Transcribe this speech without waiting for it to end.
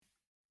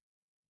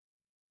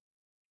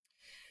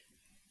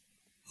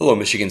Hello,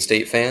 Michigan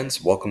State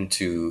fans. Welcome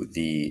to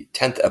the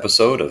 10th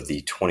episode of the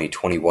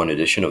 2021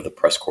 edition of the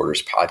Press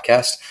Quarters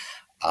podcast.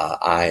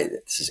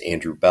 This is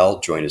Andrew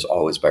Bell, joined as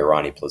always by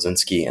Ronnie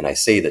Plazinski, and I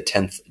say the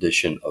 10th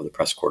edition of the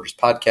Press Quarters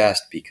podcast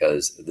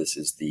because this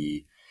is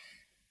the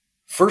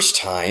first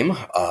time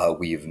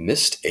we've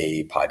missed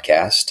a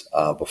podcast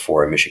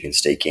before a Michigan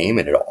State game,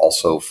 and it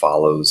also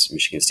follows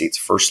Michigan State's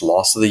first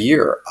loss of the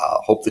year.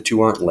 Hope the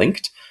two aren't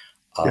linked.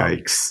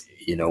 Yikes.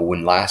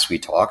 When last we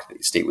talked,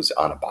 the State was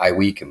on a bye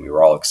week and we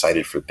were all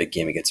excited for the big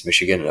game against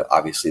Michigan. And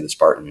obviously the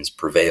Spartans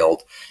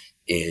prevailed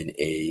in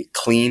a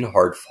clean,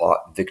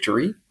 hard-fought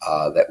victory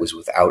that was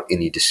without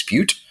any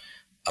dispute.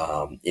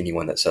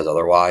 Anyone that says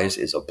otherwise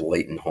is a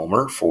blatant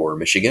homer for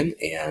Michigan,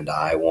 and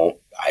I won't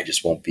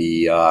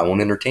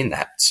entertain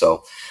that.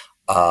 So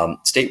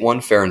State won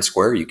fair and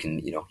square. You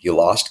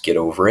lost, get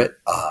over it.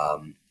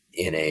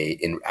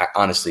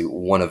 Honestly,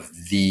 one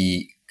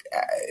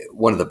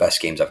of the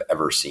best games I've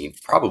ever seen.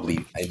 Probably,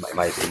 in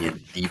my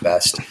opinion, the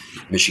best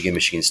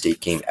Michigan State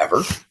game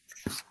ever.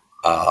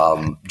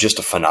 Just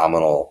a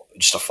phenomenal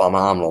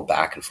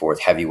back and forth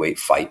heavyweight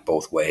fight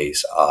both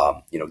ways.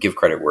 Give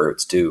credit where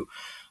it's due.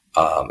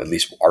 At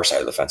least our side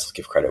of the fence,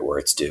 give credit where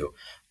it's due.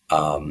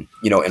 And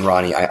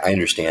Ronnie, I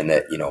understand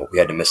that, we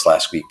had to miss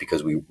last week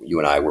because you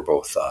and I were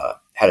both,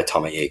 had a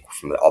tummy ache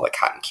from all the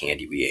cotton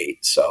candy we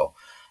ate. So,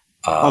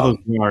 all those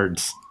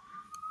yards.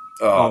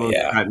 All those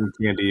cotton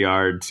candy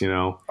yards,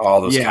 All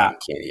those cotton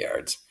candy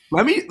yards.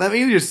 Let me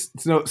just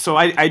so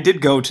I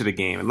did go to the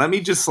game, and let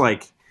me just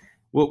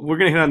we're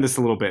gonna hit on this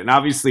a little bit, and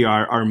obviously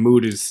our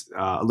mood is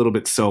a little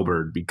bit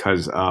sobered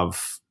because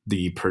of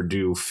the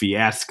Purdue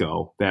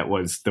fiasco that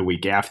was the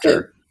week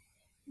after.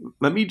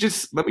 Let me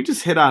just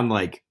hit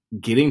on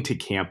getting to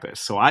campus.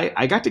 So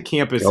I got to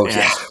campus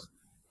at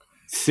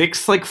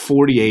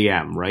 6:40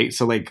 a.m. right?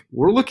 So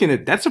we're looking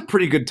at, that's a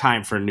pretty good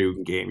time for a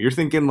noon game. You're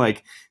thinking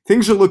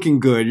things are looking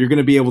good. You're going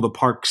to be able to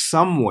park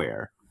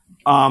somewhere.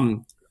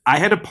 I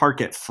had to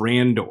park at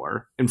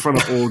Frandor in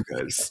front of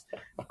Olga's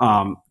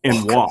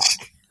and walk.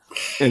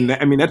 And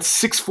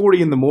that's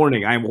 6:40 in the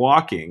morning. I'm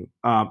walking.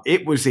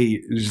 It was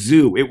a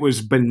zoo. It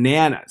was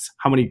bananas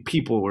how many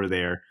people were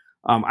there.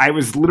 I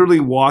was literally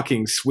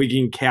walking,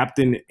 swigging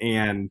Captain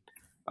and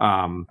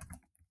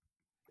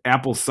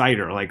apple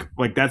cider, like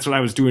that's what I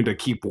was doing to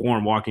keep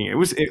warm walking. It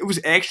was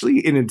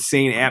actually an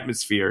insane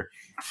atmosphere,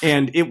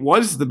 and it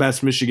was the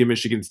best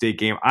Michigan State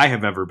game I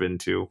have ever been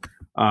to.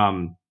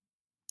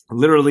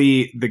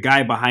 Literally, the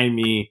guy behind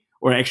me,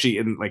 or actually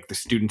in the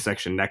student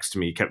section next to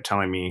me, kept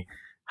telling me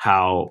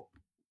how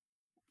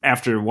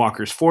after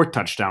Walker's fourth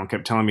touchdown,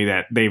 kept telling me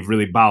that they've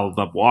really bottled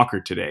up Walker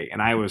today,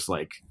 and I was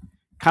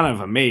kind of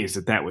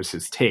amazed that was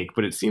his take,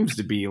 but it seems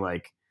to be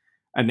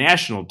a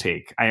national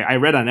take. I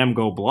read on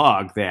MGO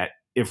blog that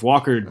if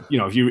Walker,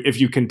 if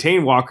you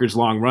contain Walker's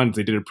long runs,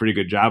 they did a pretty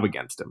good job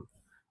against him.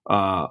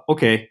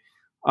 Okay.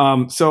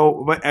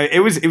 But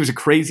it was a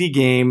crazy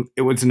game.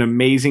 It was an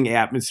amazing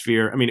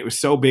atmosphere. It was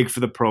so big for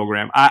the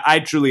program. I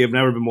truly have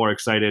never been more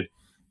excited.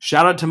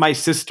 Shout out to my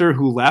sister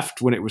who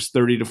left when it was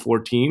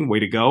 30-14. Way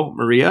to go,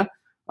 Maria.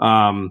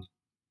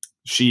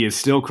 She is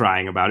still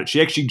crying about it.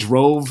 She actually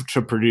drove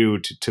to Purdue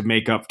to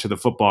make up to the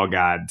football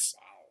gods,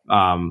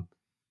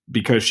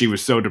 because she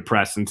was so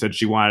depressed and said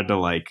she wanted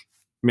to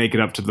make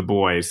it up to the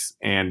boys,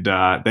 and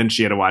then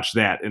she had to watch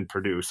that in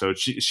Purdue. So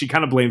she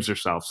kind of blames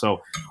herself. So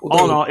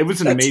all in all, it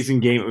was an amazing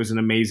game. It was an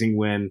amazing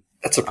win.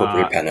 That's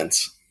appropriate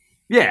penance.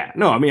 Yeah,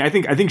 no, I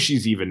think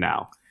she's even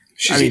now.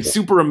 Even.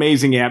 Super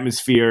amazing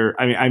atmosphere.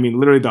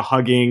 Literally the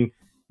hugging,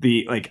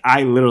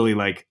 I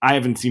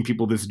haven't seen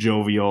people this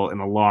jovial in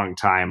a long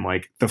time.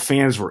 The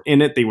fans were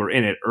in it. They were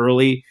in it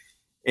early.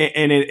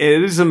 And it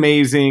is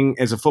amazing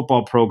as a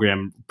football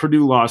program,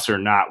 Purdue loss or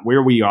not,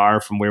 where we are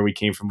from where we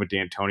came from with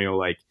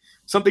D'Antonio.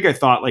 Something I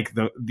thought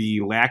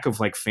the lack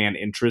of fan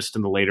interest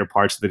in the later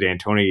parts of the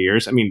D'Antonio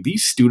years.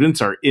 These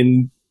students are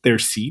in their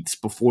seats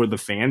before the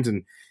fans,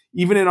 and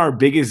even in our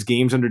biggest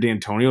games under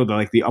D'Antonio,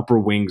 the upper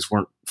wings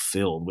weren't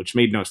filled, which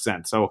made no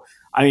sense. So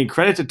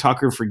credit to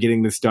Tucker for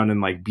getting this done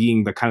and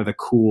being the kind of the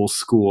cool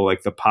school,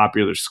 the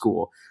popular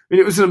school.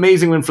 It was an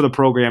amazing win for the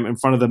program in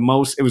front of the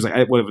most. It was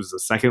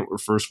the second or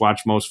first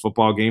watch most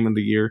football game of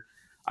the year.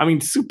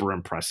 Super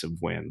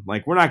impressive win.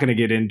 We're not going to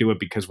get into it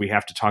because we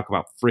have to talk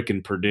about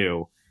frickin'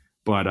 Purdue.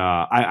 But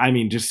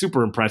just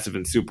super impressive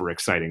and super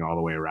exciting all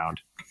the way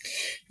around.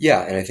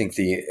 Yeah, and I think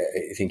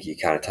you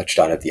kind of touched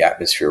on it. The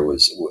atmosphere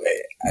was,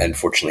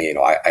 unfortunately,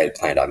 I had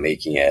planned on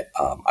making it.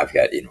 I've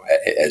got,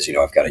 as you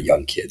know, I've got a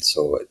young kid,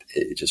 so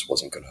it just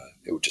wasn't gonna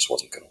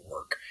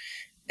work.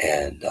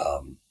 And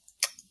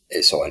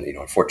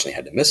unfortunately,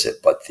 had to miss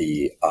it. But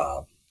the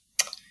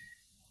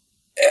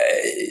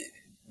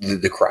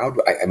crowd,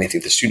 I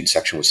think the student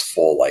section was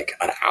full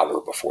an hour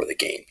before the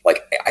game.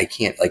 I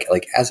can't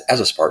as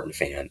a Spartan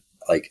fan.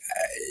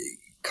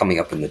 Coming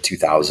up in the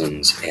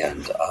 2000s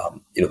and,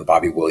 the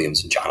Bobby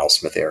Williams and John L.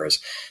 Smith eras,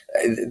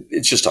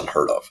 it's just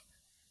unheard of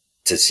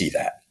to see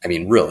that.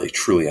 Really,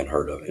 truly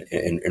unheard of,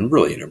 and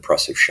really an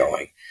impressive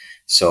showing.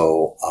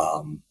 So,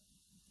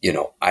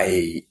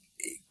 I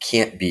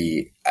can't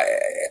be,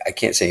 I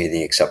can't say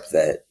anything except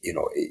that,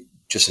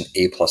 just an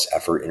A-plus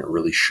effort, and it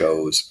really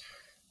shows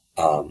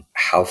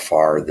how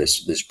far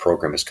this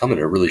program has come in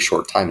a really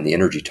short time, and the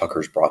energy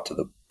Tucker's brought to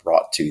the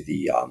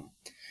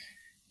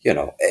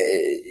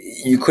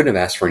you couldn't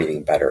have asked for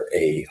anything better.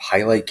 A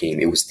highlight game.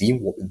 It was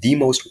the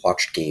most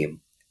watched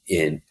game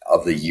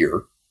of the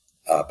year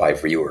by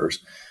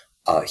viewers.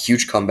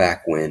 Huge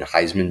comeback win,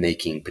 Heisman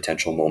making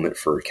potential moment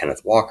for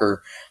Kenneth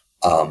Walker.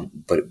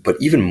 But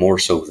even more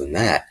so than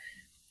that,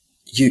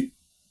 you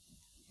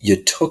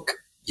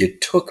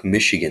took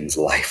Michigan's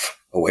life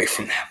away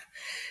from them.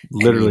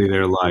 Literally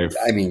their life.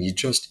 I mean, you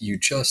just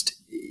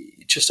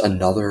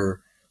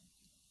another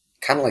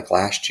kind of like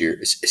last year.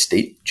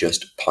 State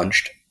just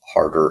punched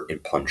harder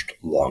and punched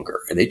longer,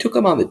 and they took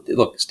them on the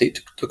look.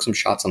 State took some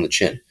shots on the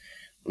chin.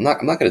 I'm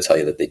not going to tell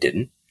you that they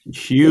didn't.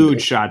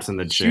 Huge shots on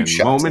the chin.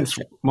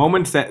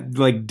 Moments that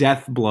like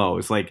death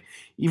blows. Like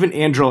even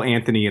Andrel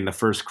Anthony in the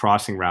first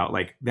crossing route.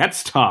 Like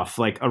that's tough.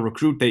 Like a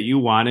recruit that you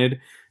wanted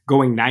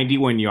going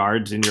 91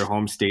 yards in your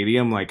home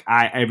stadium. Like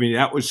I mean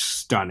that was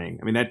stunning.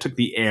 I mean that took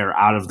the air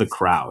out of the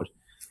crowd.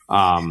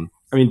 I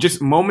mean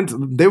just moments.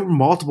 There were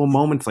multiple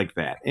moments like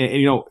that.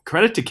 And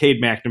credit to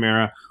Cade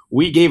McNamara.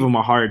 We gave him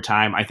a hard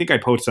time. I think I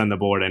posted on the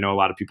board. I know a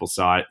lot of people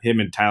saw it. Him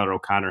and Tyler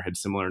O'Connor had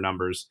similar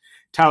numbers.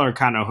 Tyler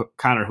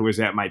O'Connor, who was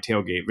at my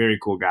tailgate, very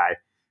cool guy,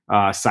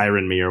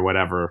 siren me or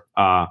whatever.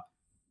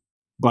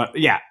 But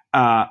yeah,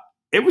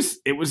 it was.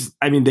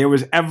 I mean, there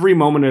was every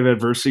moment of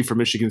adversity for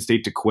Michigan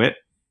State to quit,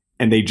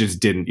 and they just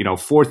didn't.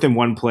 4th and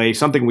 1 play,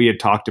 something we had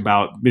talked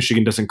about.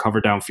 Michigan doesn't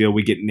cover downfield.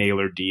 We get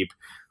Naylor deep.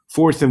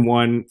 4th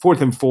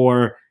and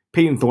 4.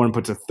 Peyton Thorne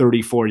puts a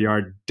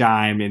 34-yard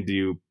dime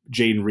into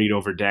Jaden Reed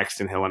over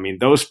Daxton Hill. I mean,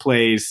 those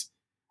plays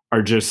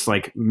are just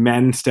like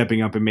men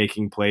stepping up and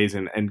making plays.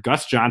 And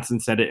Gus Johnson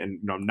said it, and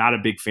I'm not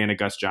a big fan of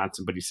Gus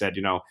Johnson, but he said,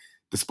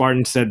 the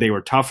Spartans said they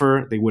were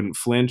tougher, they wouldn't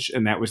flinch,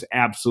 and that was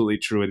absolutely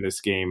true in this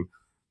game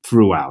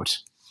throughout.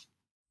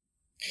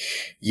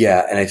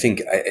 Yeah, and I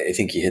think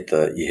you hit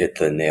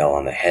the nail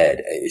on the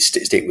head.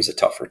 State was a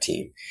tougher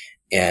team,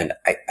 and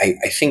I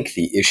think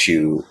the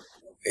issue,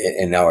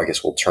 and now I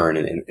guess we'll turn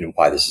and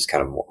why this is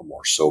kind of a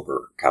more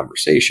sober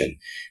conversation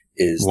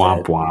is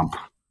womp womp.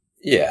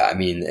 Yeah, I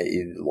mean,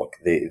 look,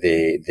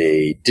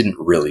 they didn't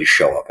really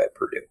show up at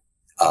Purdue,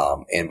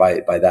 and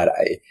by that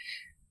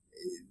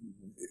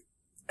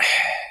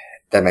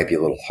that might be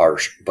a little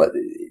harsh, but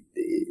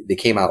they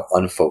came out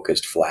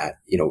unfocused, flat.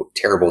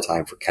 Terrible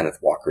time for Kenneth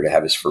Walker to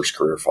have his first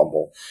career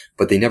fumble,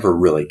 but they never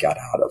really got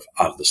out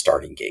of the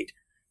starting gate.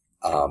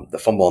 The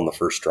fumble on the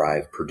first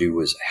drive, Purdue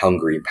was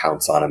hungry and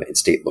pounced on them, and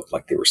State looked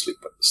like they were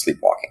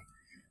sleepwalking,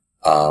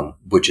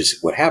 which is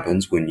what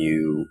happens when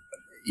you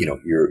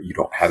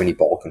don't have any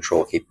ball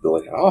control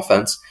capability on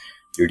offense.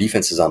 Your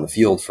defense is on the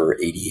field for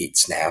 88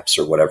 snaps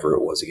or whatever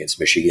it was against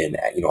Michigan,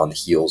 on the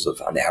heels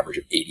of an average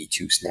of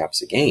 82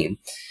 snaps a game.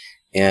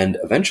 And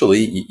eventually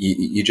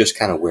you just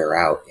kind of wear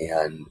out,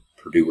 and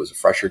Purdue was a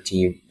fresher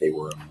team. They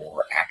were a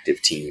more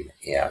active team.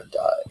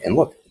 And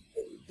look,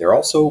 they're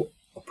also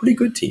a pretty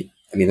good team.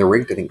 I mean, they're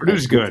ranked, I think.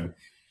 Purdue's good.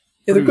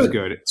 Yeah, they're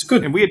good. It's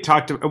good. And we had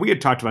talked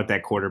about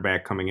that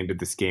quarterback coming into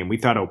this game. We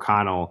thought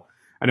O'Connell,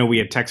 I know we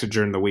had texted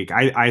during the week.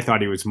 I thought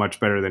he was much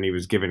better than he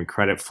was given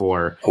credit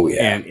for. Oh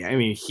yeah.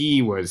 And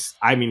he was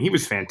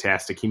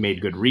fantastic. He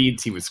made good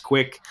reads. He was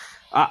quick.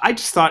 I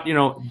just thought,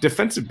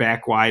 defensive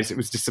back wise, it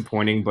was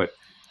disappointing, but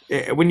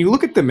when you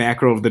look at the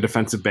macro of the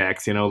defensive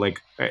backs, when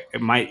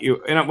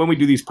we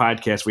do these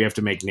podcasts, we have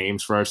to make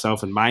names for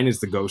ourselves, and mine is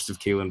the ghost of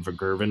Kalen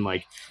Vergerven.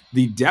 Like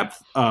the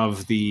depth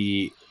of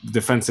the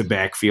defensive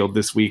backfield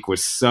this week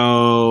was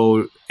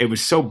so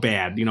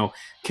bad.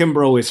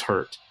 Kimbrough is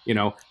hurt.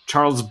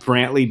 Charles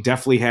Brantley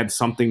definitely had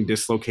something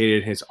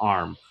dislocated in his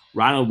arm.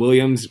 Ronald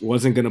Williams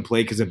wasn't going to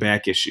play because of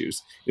back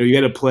issues. You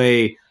had to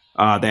play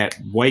that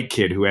white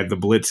kid who had the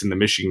blitz in the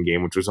Michigan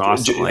game, which was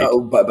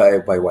awesome.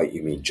 By white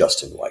you mean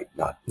Justin White,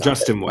 not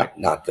Justin White,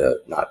 not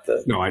the.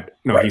 No,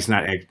 right. He's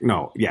not.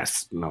 No,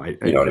 yes, no. You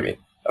know what I mean?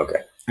 Okay,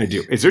 I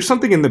do. Is there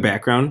something in the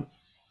background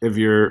of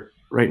your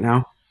right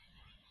now?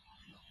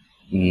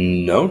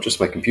 No, just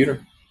my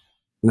computer.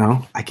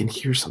 No, I can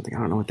hear something. I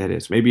don't know what that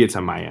is. Maybe it's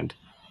on my end.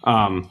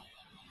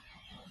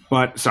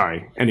 But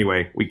sorry.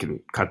 Anyway, we can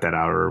cut that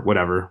out or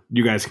whatever.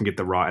 You guys can get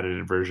the raw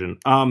edited version.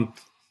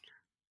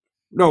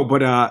 No,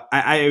 but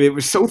it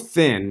was so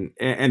thin,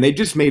 and they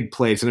just made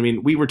plays. And I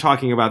mean, we were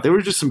talking about there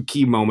were just some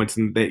key moments,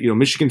 and that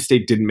Michigan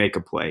State didn't make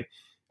a play.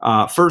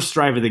 First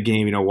drive of the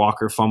game,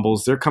 Walker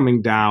fumbles. They're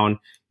coming down.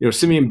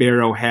 Simeon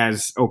Barrow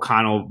has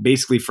O'Connell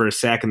basically for a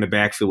sack in the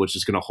backfield, which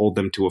is going to hold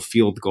them to a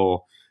field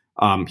goal.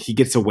 He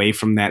gets away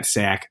from that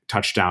sack,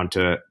 touchdown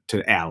to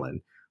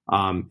Allen.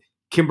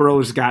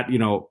 Kimbrough's got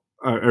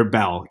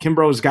Bell.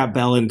 Kimbrough's got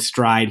Bell in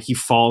stride. He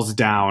falls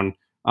down,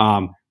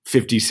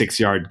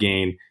 56-yard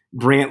gain.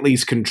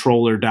 Brantley's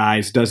controller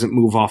dies, doesn't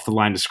move off the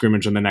line of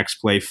scrimmage on the next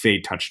play,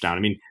 fade touchdown. I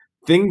mean,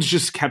 things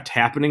just kept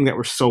happening that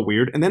were so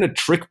weird. And then a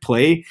trick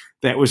play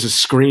that was a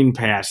screen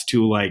pass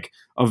to like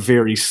a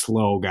very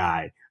slow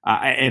guy.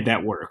 And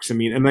that works. I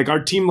mean, and like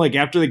our team, like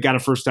after they got a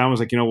first down, was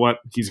like, you know what?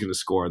 He's going to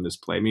score on this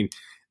play. I mean,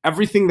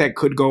 everything that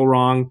could go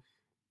wrong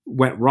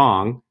went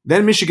wrong.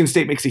 Then Michigan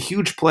State makes a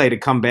huge play to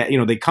come back.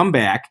 They come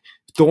back.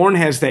 Thorne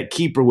has that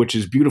keeper, which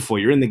is beautiful.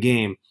 You're in the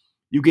game.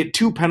 You get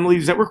 2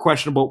 penalties that were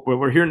questionable, but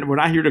we're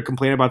not here to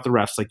complain about the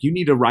refs. Like, you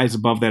need to rise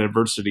above that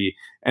adversity,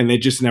 and they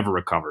just never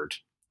recovered.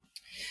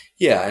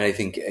 Yeah, and I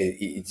think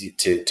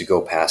to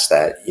go past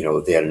that,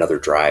 they had another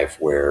drive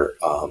where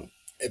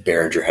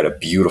Behringer had a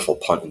beautiful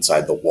punt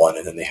inside the 1,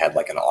 and then they had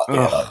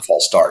a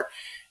false start,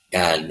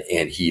 and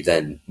he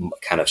then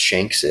kind of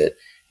shanks it,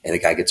 and the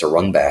guy gets a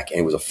run back,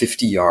 and it was a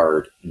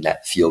 50-yard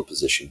net field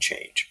position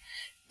change.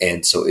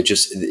 And so the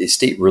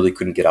state really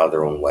couldn't get out of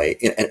their own way.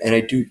 And I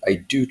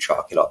do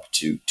chalk it up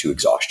to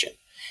exhaustion.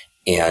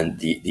 And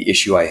the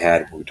issue I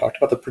had when we talked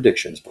about the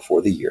predictions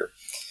before the year,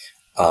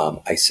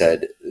 I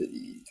said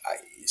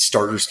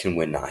starters can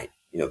win 9.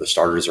 The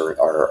starters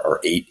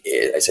are 8.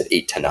 I said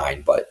 8 to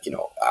 9, but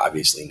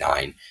obviously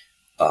 9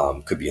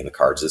 could be in the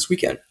cards this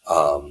weekend.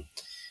 But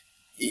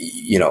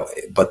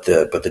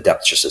the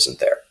depth just isn't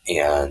there,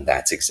 and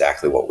that's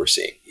exactly what we're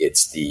seeing.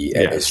 It's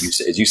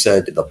as you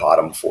said, the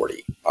bottom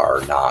 40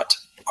 are not.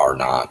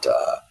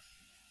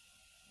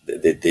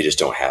 They just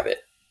don't have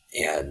it,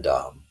 and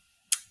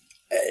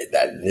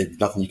there's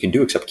nothing you can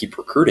do except keep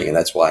recruiting, and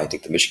that's why I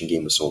think the Michigan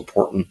game was so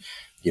important.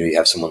 You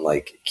have someone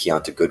like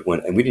Keonta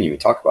Goodwin, and we didn't even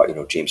talk about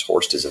James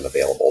Horst isn't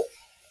available.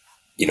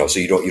 So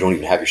you don't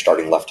even have your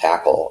starting left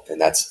tackle, and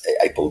that's,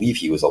 I believe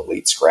he was a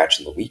late scratch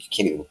in the week. You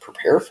can't even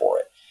prepare for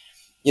it.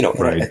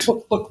 Right.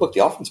 Look,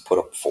 the offense put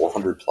up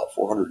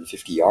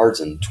 450 yards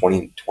and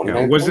 29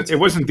 points. It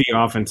wasn't the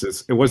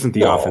offense's. It wasn't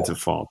the offensive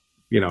fault.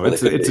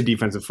 It's a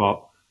defensive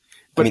fault.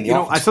 But the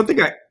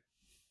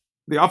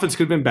offense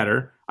could have been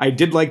better. I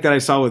did like that I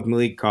saw with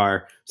Malik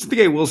Carr. Something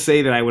I will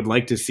say that I would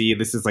like to see.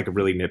 This is like a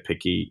really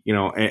nitpicky,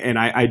 and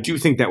I do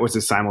think that was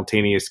a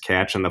simultaneous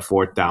catch on the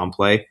 4th down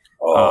play.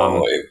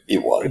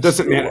 It was. It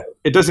doesn't matter.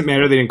 It doesn't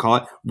matter. They didn't call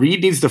it.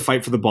 Reed needs to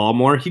fight for the ball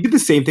more. He did the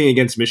same thing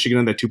against Michigan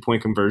on that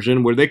 2-point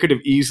conversion, where they could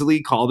have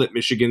easily called it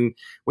Michigan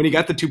when he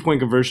got the 2-point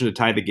conversion to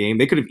tie the game.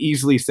 They could have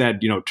easily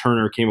said,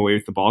 Turner came away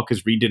with the ball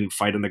because Reed didn't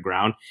fight on the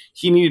ground.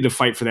 He needed to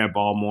fight for that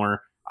ball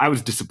more. I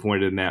was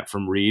disappointed in that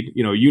from Reed.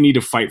 You need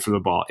to fight for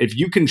the ball. If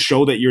you can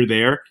show that you're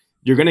there,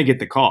 you're going to get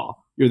the call.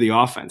 You're the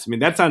offense. I mean,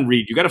 that's on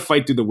Reed. You got to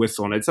fight through the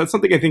whistle, and that's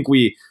something I think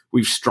we've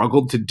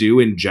struggled to do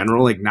in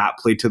general, like not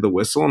play to the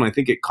whistle, and I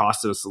think it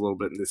cost us a little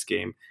bit in this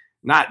game.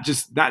 Not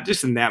just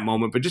in that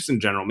moment, but just in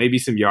general. Maybe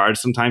some yards.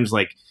 Sometimes,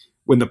 like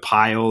when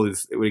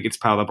it gets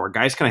piled up, our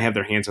guys kind of have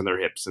their hands on their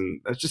hips,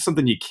 and that's just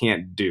something you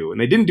can't do. And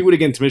they didn't do it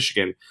against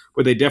Michigan,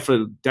 but they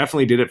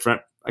definitely did it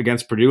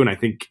against Purdue. And I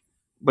think,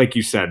 like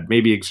you said,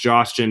 maybe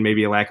exhaustion,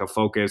 maybe a lack of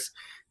focus.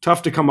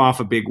 Tough to come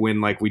off a big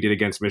win like we did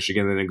against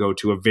Michigan and then go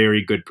to a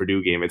very good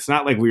Purdue game. It's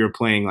not like we were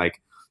playing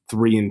like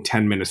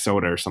 3-10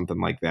 Minnesota or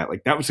something like that.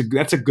 Like that's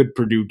a good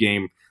Purdue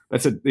game.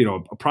 That's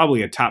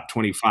probably a top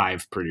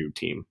 25 Purdue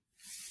team.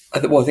 I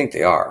think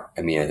they are.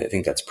 I mean, I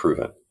think that's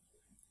proven.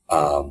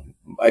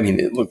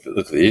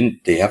 Look,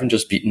 they haven't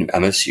just beaten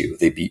MSU.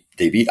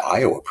 They beat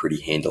Iowa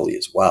pretty handily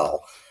as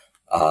well.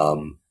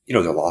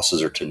 Their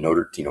losses are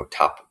to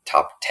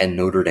top 10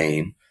 Notre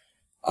Dame,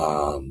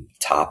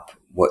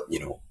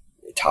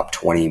 top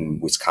 20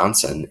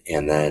 Wisconsin,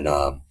 and then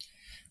I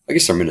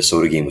guess their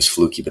Minnesota game was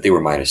fluky, but they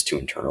were -2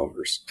 in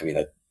turnovers. I mean,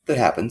 that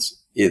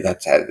happens. Yeah,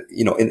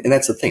 and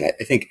that's the thing.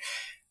 I think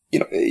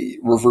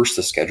reverse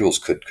the schedules.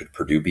 Could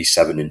Purdue be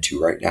 7-2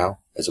 right now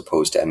as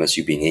opposed to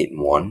MSU being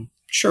 8-1?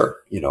 Sure,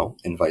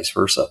 and vice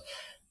versa.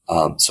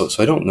 So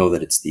I don't know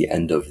that it's the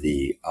end of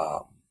the.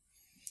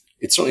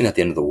 It's certainly not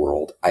the end of the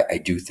world. I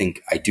do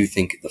think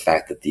the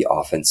fact that the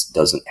offense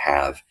doesn't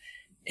have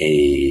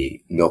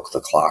a milk the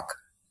clock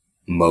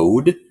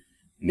mode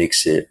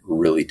makes it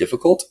really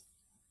difficult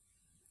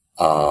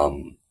for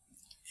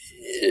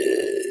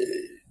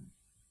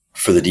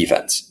the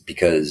defense,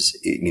 because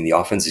the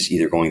offense is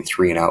either going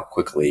 3 and out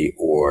quickly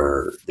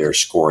or they're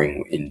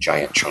scoring in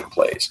giant chunk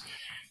plays.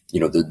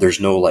 There's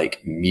no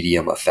like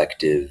medium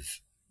effective,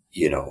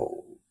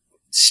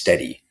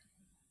 steady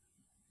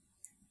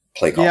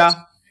play calls. Yeah.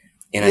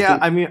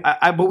 And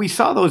but we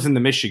saw those in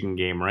the Michigan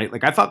game, right?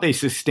 Like, I thought they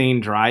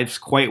sustained drives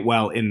quite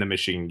well in the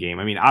Michigan game.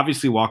 I mean,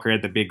 obviously Walker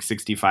had the big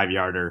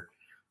 65-yarder,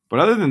 but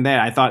other than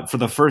that, I thought for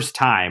the first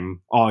time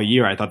all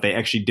year, I thought they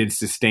actually did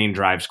sustain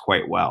drives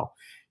quite well.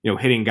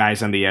 Hitting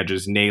guys on the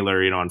edges.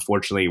 Naylor,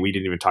 unfortunately, we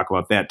didn't even talk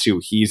about that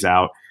too. He's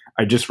out.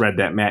 I just read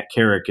that Matt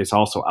Carrick is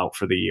also out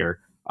for the year.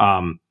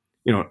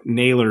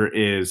 Naylor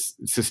is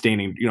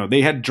sustaining.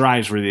 They had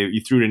drives where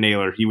you threw to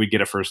Naylor, he would get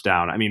a first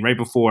down. I mean, right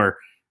before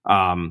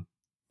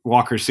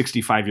Walker's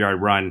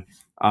 65-yard run,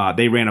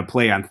 they ran a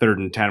play on 3rd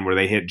and 10 where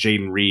they hit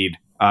Jaden Reed.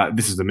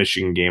 This is the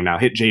Michigan game now.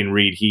 Hit Jaden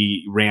Reed.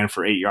 He ran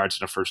for 8 yards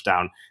and a first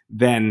down.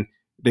 Then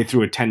they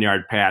threw a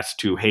 10-yard pass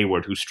to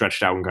Hayward, who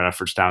stretched out and got a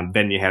first down.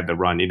 Then you had the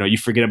run. You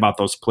forget about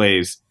those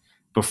plays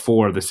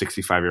before the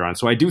 65-yard run.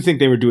 So I do think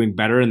they were doing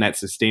better in that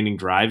sustaining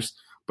drives,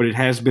 but it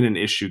has been an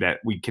issue that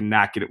we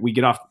cannot get it. We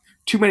get off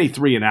too many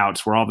 3 and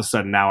outs where all of a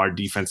sudden now our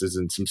defense is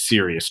in some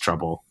serious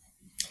trouble.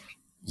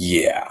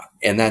 Yeah,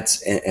 and I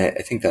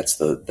think that's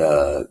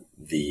the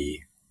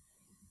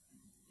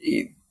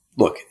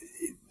look,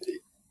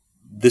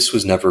 this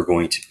was never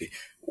going to be.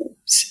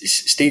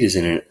 State is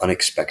in an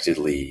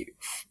unexpectedly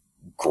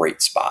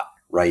great spot,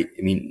 right?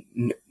 I mean,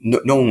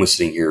 no one was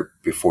sitting here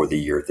before the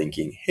year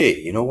thinking, hey,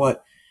 you know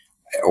what?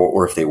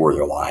 Or if they were,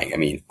 they're lying. I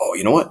mean, oh,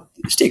 you know what?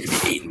 State could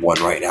be 8-1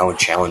 right now and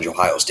challenge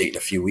Ohio State in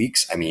a few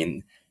weeks. I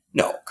mean,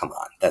 no, come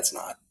on. That's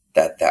not,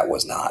 that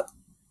was not,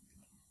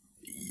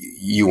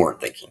 you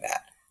weren't thinking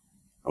that.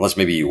 Unless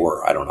maybe you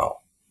were. I don't know.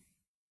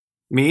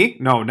 Me?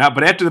 No, not.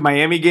 But after the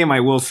Miami game,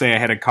 I will say I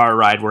had a car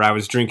ride where I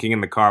was drinking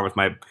in the car with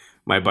my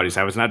buddies.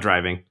 I was not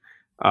driving.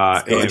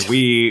 And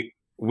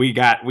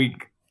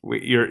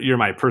you're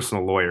my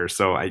personal lawyer,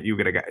 so you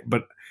get a guy.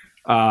 But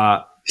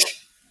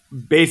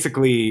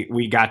basically,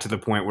 we got to the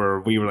point where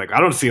we were like, I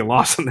don't see a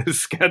loss on this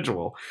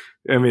schedule.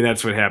 I mean,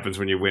 that's what happens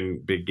when you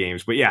win big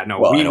games. But yeah, no,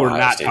 we were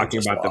not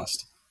talking about the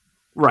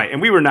right,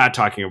 and we were not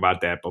talking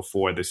about that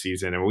before the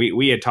season. And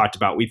we had talked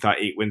about, we thought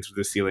 8 wins was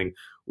the ceiling.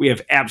 We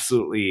have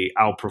absolutely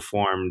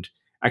outperformed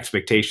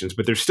expectations,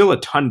 but there's still a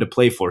ton to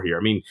play for here.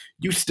 I mean,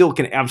 you still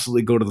can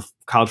absolutely go to the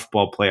college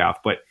football playoff,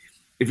 but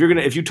if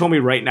you told me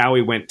right now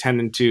we went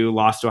 10-2,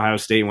 lost to Ohio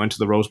State, and went to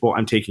the Rose Bowl,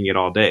 I'm taking it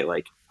all day.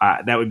 Like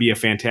that would be a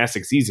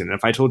fantastic season. And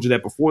if I told you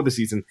that before the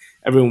season,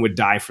 everyone would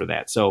die for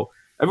that. So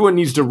everyone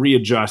needs to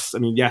readjust. I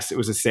mean, yes, it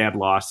was a sad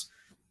loss.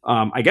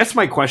 I guess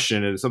my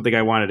question is something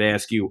I wanted to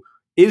ask you.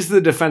 Is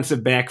the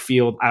defensive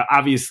backfield,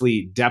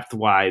 obviously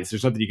depth-wise,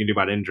 there's nothing you can do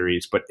about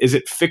injuries, but is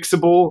it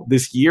fixable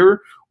this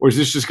year, or is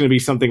this just going to be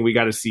something we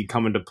got to see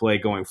come into play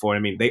going forward?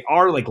 I mean, they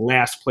are like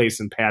last place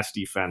in pass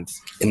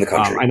defense in the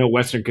country. I know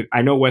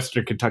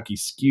Western Kentucky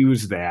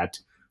skews that,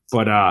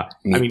 but I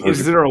mean,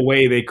 is there a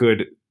way they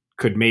could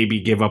maybe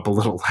give up a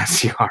little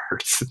less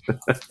yards?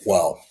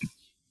 Well,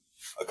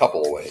 a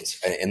couple of ways,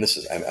 and this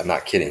is, I'm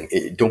not kidding.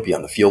 Don't be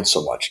on the field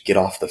so much. Get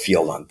off the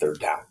field on third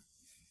down.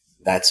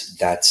 That's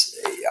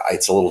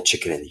it's a little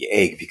chicken and the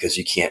egg, because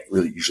you can't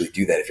really usually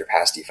do that if your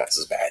pass defense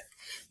is bad.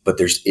 But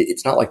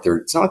it's not like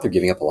they're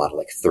giving up a lot of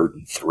like 3rd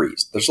and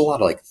 3s. There's a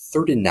lot of like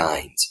 3rd and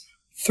 9s,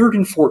 3rd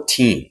and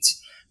 14s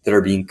that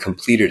are being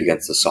completed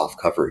against the soft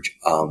coverage.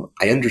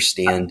 I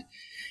understand.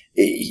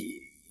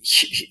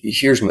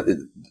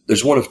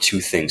 There's one of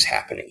two things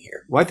happening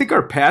here. Well, I think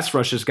our pass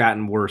rush has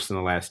gotten worse in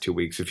the last 2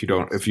 weeks. If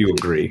you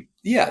agree.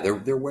 Yeah,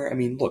 they're where, I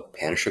mean, look,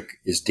 Panishuk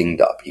is dinged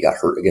up. He got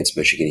hurt against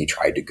Michigan. He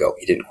tried to go.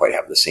 He didn't quite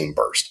have the same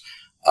burst.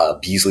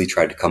 Beasley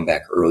tried to come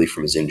back early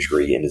from his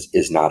injury and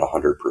is not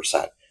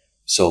 100%.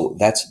 So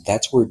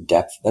that's where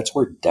depth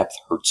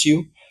hurts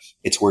you.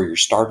 It's where your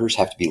starters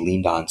have to be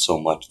leaned on so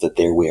much that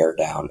they wear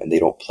down and they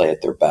don't play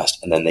at their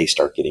best, and then they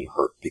start getting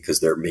hurt because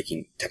they're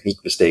making technique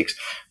mistakes.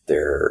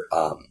 They're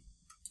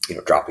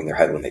dropping their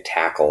head when they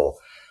tackle.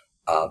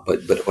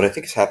 But what I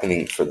think is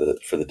happening for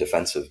the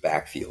defensive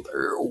backfield,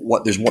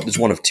 there's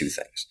one of two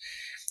things.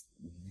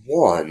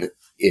 One,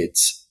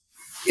 it's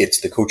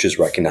the coaches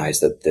recognize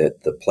that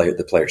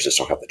the players just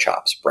don't have the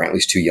chops.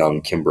 Brantley's too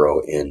young,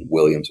 Kimbrough and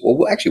Williams.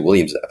 Well, actually,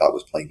 Williams I thought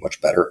was playing much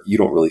better. You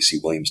don't really see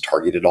Williams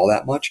targeted all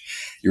that much.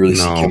 You really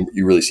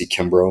see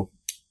Kimbrough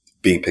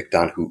being picked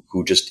on,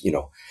 who just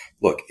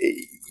look.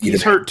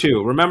 He's hurt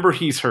too. Remember,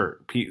 he's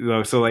hurt.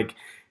 So like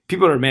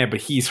people are mad, but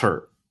he's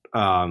hurt.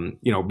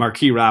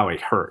 Marquis Rowley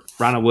hurt.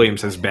 Ronald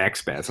Williams has back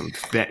spasms.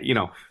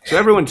 So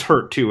everyone's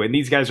hurt too, and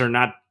these guys are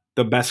not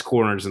the best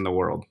corners in the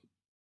world.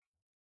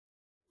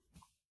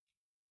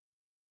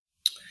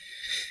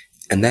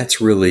 And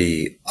that's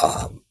really,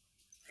 and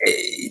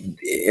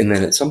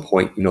then at some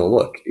point,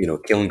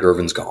 Kalen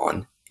Gervin's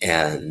gone,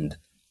 and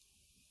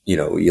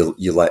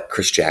you let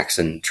Chris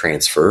Jackson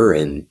transfer,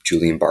 and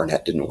Julian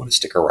Barnett didn't want to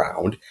stick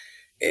around.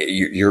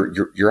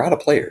 You're out of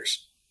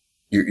players.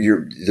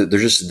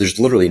 There's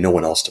literally no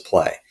one else to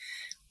play.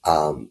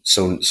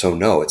 So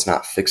no, it's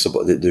not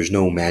fixable. There's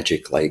no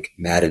magic like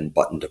Madden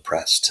button to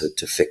press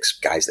to fix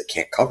guys that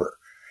can't cover.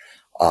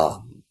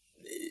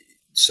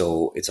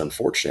 So it's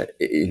unfortunate.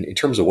 In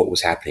terms of what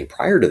was happening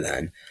prior to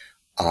then,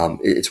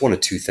 it's one of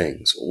two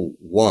things.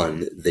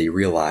 One, they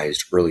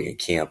realized early in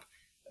camp,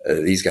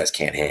 these guys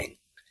can't hang.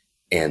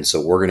 And so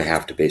we're going to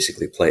have to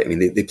basically play. I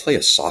mean, they play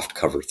a soft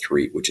cover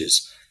 3, which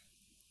is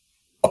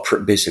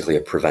basically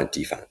a prevent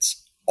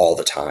defense all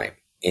the time.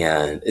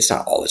 And it's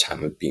not all the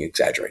time, I'm being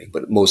exaggerating,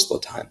 but most of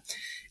the time.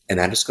 And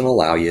that is going to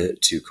allow you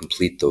to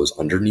complete those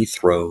underneath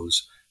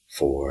throws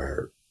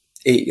for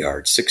 8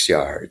 yards, 6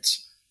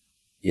 yards,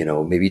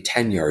 maybe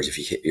 10 yards if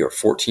you hit, or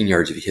 14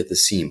 yards if you hit the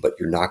seam, but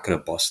you're not going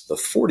to bust the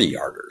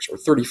 40-yarders or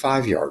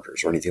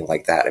 35-yarders or anything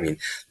like that. I mean,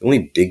 the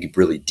only big,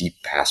 really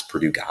deep pass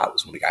Purdue got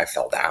was when the guy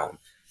fell down.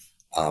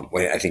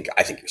 I think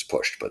he was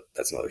pushed, but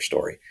that's another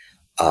story.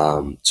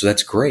 So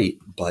that's great,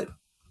 but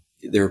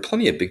there are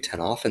plenty of Big Ten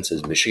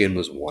offenses. Michigan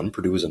was one,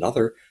 Purdue was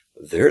another.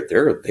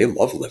 They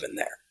love living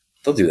there.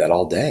 They'll do that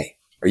all day.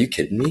 Are you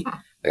kidding me?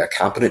 Like a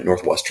competent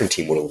Northwestern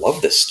team would have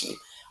loved this scheme.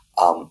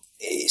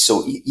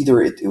 So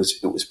either it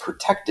was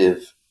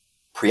protective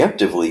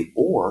preemptively,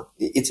 or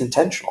it's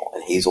intentional.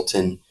 And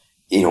Hazelton,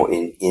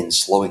 in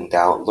slowing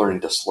down,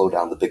 learning to slow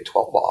down the Big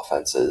 12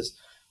 offenses,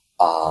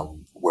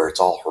 where it's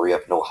all hurry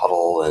up, no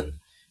huddle, and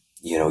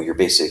you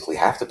basically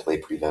have to play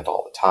prevent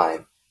all the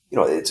time.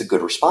 It's a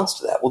good response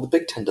to that. Well, the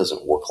Big Ten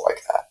doesn't work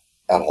like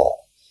that at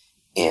all.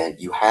 And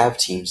you have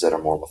teams that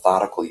are more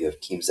methodical. You have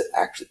teams that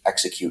actually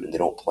execute and they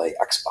don't play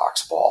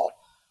Xbox ball,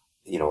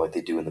 like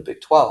they do in the Big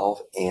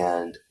 12.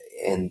 And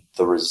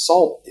the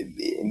result,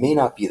 it may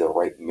not be the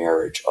right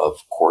marriage of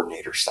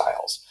coordinator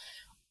styles.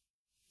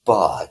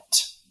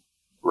 But,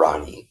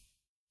 Ronnie,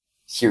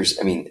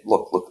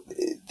 look,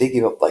 they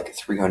gave up like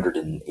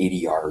 380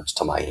 yards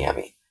to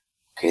Miami.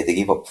 Okay, they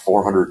gave up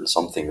 400 and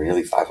something, or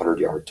nearly 500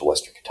 yards to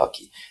Western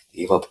Kentucky.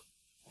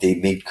 They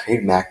made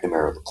Craig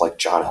McNamara look like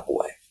John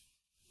Elway.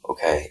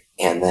 Okay,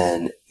 and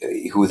then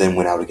who then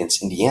went out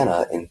against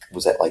Indiana and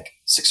was at like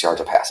 6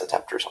 yards a pass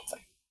attempt or something.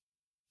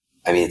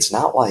 I mean, it's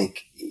not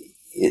like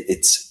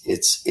it's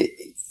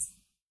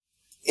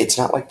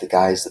not like the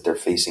guys that they're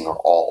facing are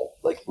all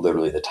like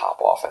literally the top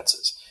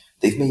offenses.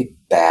 They've made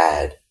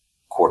bad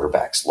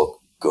quarterbacks look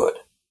good,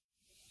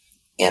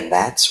 and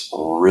that's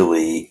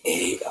really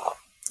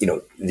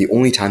the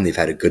only time they've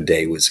had a good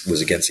day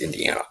was against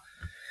Indiana.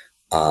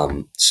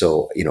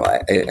 So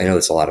I know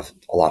that's a lot of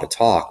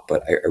talk,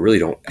 but I really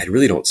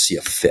don't see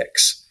a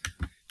fix.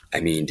 I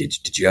mean,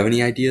 did you have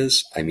any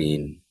ideas? I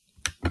mean,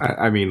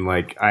 I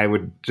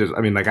would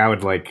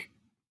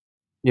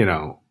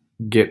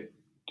get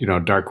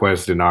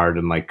Darqueze Dennard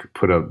and like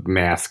put a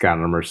mask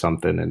on him or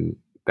something, and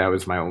that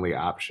was my only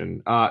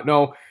option.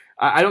 No,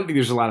 I don't think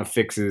there's a lot of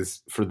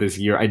fixes for this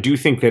year. I do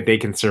think that they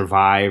can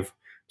survive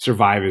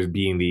as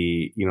being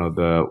the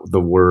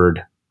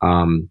word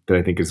that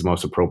I think is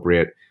most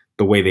appropriate,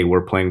 the way they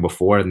were playing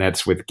before, and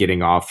that's with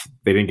getting off.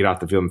 They didn't get off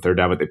the field in third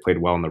down, but they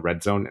played well in the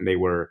red zone, and they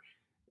were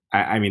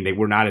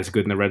not as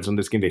good in the red zone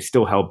this game. They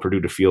still held Purdue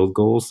to field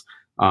goals,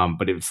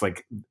 but it was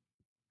like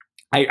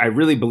I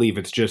really believe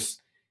it's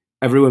just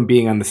everyone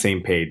being on the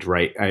same page,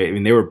 right? I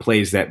mean, there were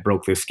plays that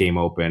broke this game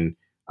open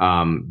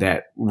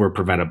that were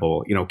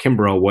preventable.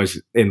 Kimbrough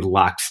was in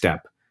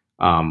lockstep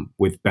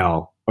with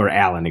Bell or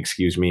Allen,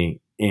 excuse me,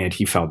 and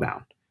he fell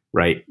down,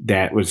 right?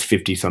 That was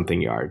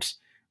 50-something yards.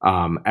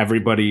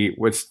 Everybody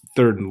was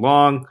third and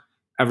long.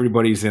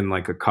 Everybody's in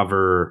like a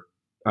cover.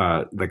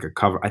 I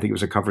think it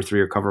was a cover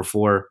 3 or cover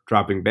 4,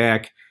 dropping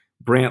back.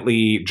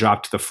 Brantley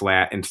dropped to the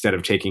flat instead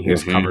of taking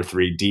his cover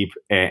 3 deep,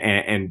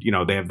 and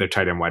they have their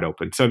tight end wide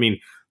open. So I mean,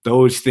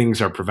 those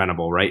things are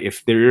preventable, right?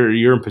 If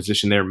you're in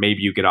position there,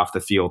 maybe you get off the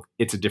field.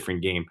 It's a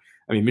different game.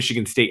 I mean,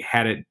 Michigan State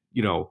had it,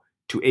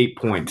 to 8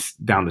 points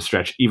down the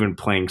stretch, even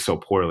playing so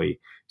poorly.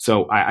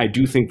 So I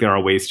do think there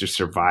are ways to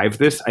survive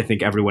this. I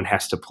think everyone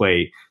has to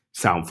play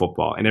sound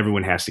football and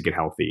everyone has to get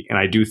healthy. And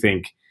I do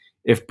think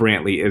if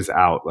Brantley is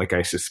out, like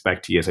I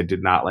suspect he is, I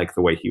did not like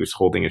the way he was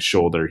holding his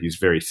shoulder. He's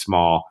very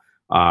small.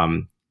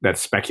 That's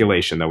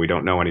speculation, though. We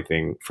don't know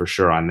anything for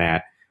sure on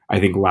that.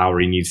 I think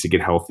Lowry needs to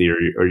get healthy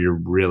or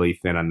you're really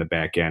thin on the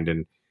back end.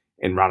 And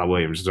Ronald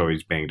Williams is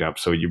always banged up.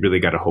 So you really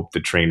got to hope the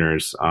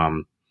trainers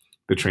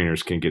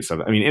can get stuff.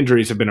 I mean,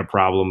 injuries have been a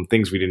problem,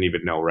 things we didn't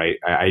even know, right?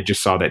 I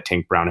just saw that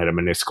Tank Brown had a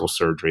meniscal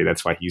surgery.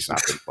 That's why he's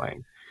not been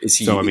playing.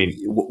 So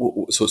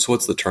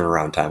what's the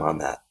turnaround time on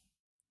that?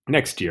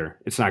 Next year.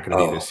 It's not going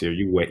to be this year.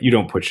 You wait. You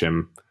don't push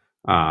him.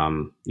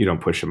 You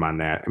don't push him on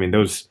that. I mean,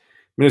 those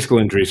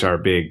meniscal injuries are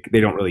big. They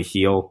don't really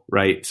heal,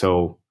 right?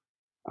 So,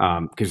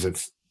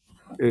 because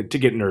to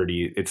get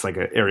nerdy, it's like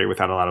an area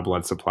without a lot of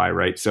blood supply,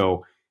 right?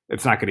 So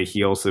it's not going to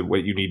heal. So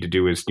what you need to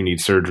do is you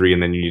need surgery,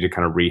 and then you need to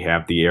kind of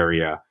rehab the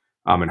area,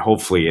 and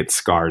hopefully it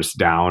scars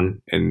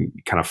down and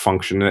kind of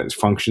functions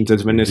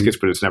as meniscus,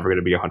 but it's never going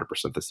to be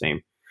 100% the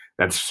same.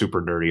 That's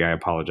super nerdy. I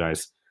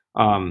apologize.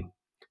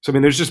 So, I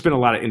mean, there's just been a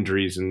lot of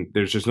injuries, and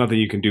there's just nothing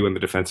you can do in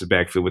the defensive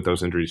backfield with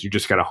those injuries. You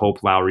just got to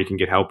hope Lowry can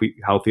get healthy.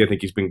 I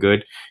think he's been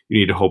good. You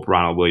need to hope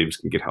Ronald Williams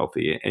can get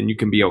healthy, and you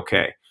can be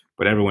okay.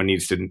 But everyone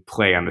needs to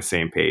play on the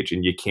same page,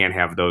 and you can't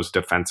have those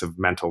defensive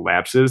mental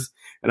lapses.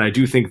 And I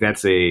do think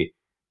that's a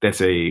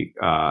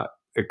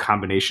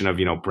combination of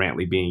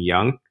Brantley being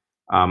young,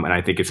 and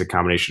I think it's a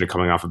combination of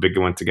coming off a big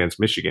win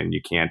against Michigan.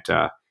 You can't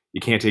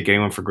take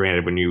anyone for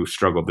granted when you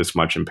struggle this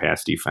much in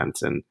pass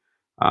defense, and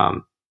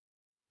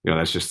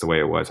that's just the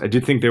way it was. I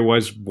did think there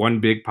was one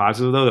big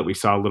positive, though, that we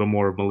saw a little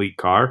more of Malik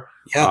Carr.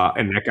 Yeah.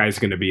 And that guy's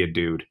going to be a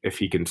dude if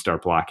he can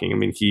start blocking. I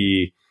mean,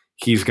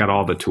 he's got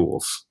all the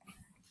tools.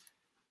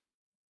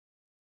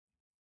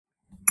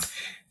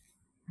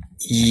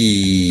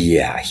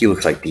 Yeah, he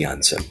looks like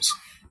Deion Sims.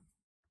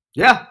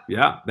 Yeah,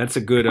 that's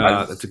a good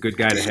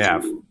guy to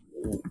have.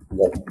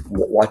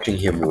 Watching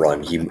him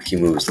run, he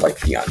moves like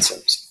Deion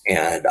Sims,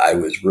 and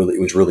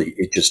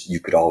you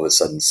could all of a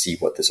sudden see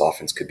what this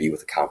offense could be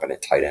with a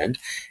competent tight end,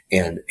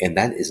 and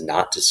that is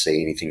not to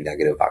say anything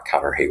negative about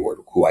Connor Hayward,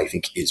 who I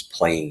think is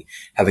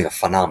having a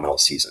phenomenal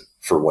season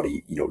for what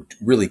he,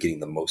 really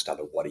getting the most out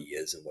of what he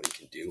is and what he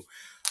can do,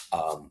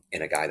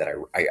 and a guy that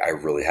I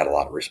really had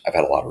I've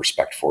had a lot of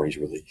respect for. He's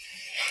really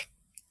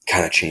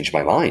kind of changed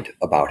my mind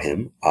about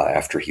him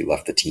after he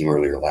left the team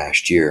earlier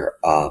last year.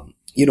 I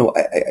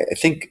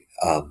think,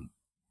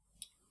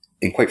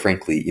 and quite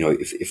frankly,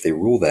 if they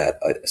rule that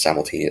a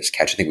simultaneous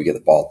catch, I think we get the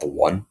ball at the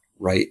 1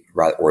 right?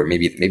 Or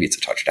maybe it's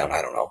a touchdown.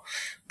 I don't know.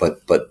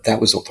 But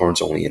that was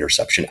Thorne's only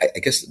interception. I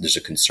guess there's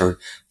a concern.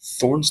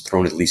 Thorne's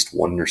thrown at least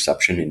one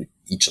interception in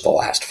each of the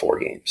last 4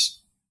 games.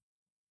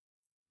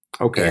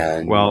 Okay.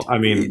 And well, I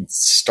mean, it's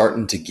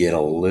starting to get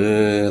a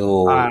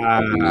little.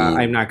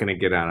 I'm not going to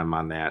get on him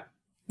on that.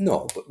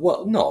 No, but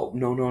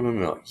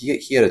no.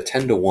 He had a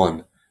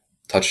 10-1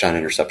 touchdown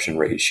interception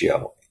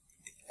ratio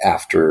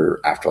after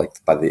like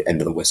by the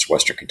end of the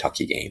Western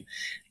Kentucky game,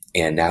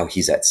 and now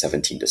he's at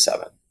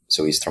 17-7.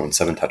 So he's thrown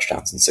 7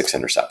 touchdowns and 6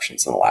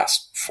 interceptions in the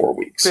last 4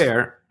 weeks.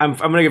 Fair. I'm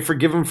going to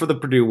forgive him for the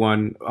Purdue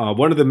one.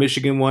 One of the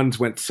Michigan ones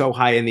went so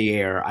high in the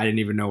air, I didn't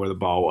even know where the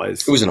ball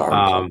was. It was an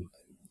arm.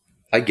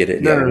 I get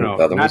it. No.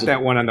 Not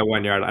that one on the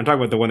 1 yard. I'm talking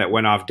about the one that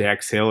went off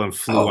Dax Hill and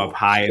flew up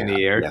high in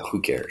the air. Yeah,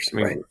 who cares? I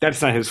mean, right?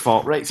 That's not his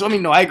fault, right? So, I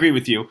mean, no, I agree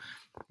with you.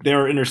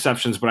 There are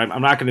interceptions, but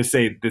I'm not going to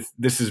say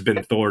this has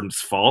been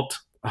Thorne's fault.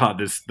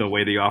 The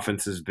way the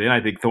offense has been.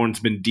 I think Thorne's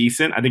been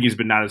decent. I think he's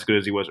been not as good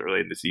as he was early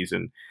in the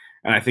season.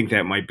 And I think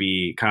that might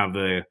be kind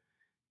of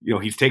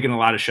he's taken a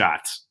lot of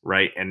shots,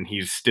 right? And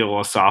he's still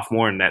a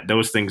sophomore, and that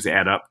those things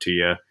add up to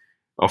you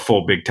a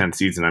full Big Ten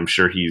season. I'm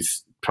sure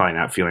he's probably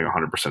not feeling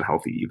 100%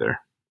 healthy either.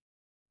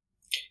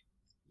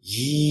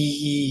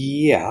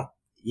 Yeah.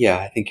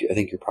 I think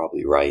you're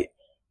probably right.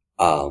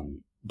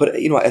 But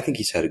I think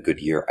he's had a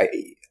good year.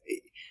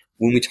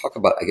 When we talk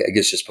about, I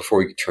guess just before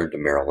we turn to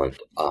Maryland,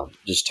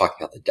 just talking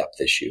about the depth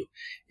issue,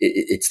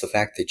 it's the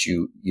fact that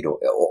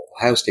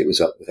Ohio State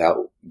was up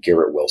without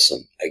Garrett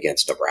Wilson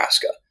against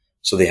Nebraska.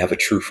 So they have a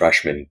true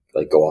freshman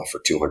go off for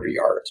 200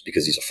 yards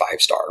because he's a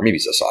 5-star, or maybe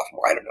he's a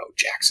sophomore. I don't know,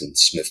 Jackson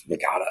Smith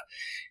Magada.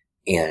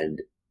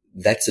 And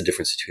that's the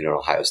difference between an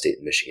Ohio State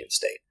and Michigan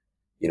State.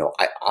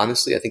 I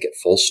honestly think at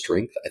full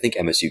strength, I think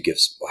MSU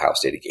gives Ohio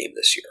State a game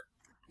this year.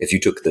 If you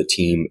took the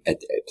team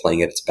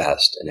playing at its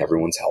best and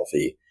everyone's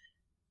healthy,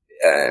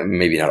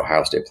 maybe not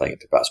Ohio State playing at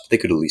their best, but they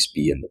could at least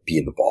be in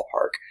the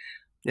ballpark.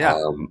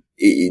 Yeah,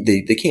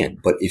 they can.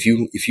 But if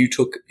you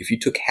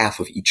took half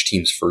of each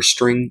team's first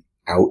string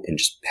out and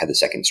just had the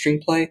second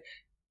string play,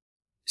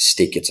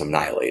 State gets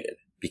annihilated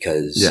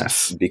because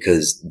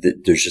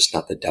there's just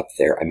not the depth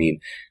there. I mean,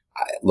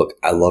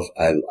 I love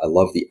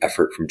the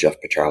effort from Jeff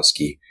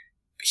Petrowski.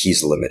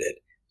 He's limited.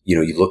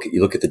 You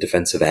look at the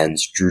defensive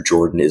ends. Drew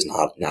Jordan is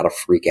not a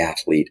freak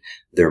athlete.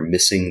 They're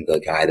missing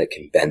the guy that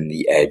can bend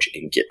the edge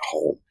and get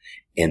home.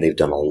 And they've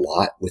done a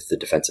lot with the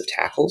defensive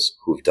tackles,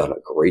 who've done a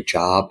great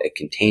job at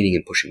containing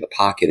and pushing the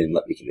pocket and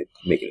making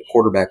the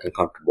quarterback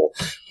uncomfortable.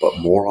 But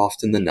more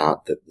often than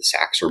not, the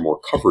sacks are more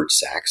coverage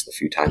sacks. The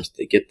few times that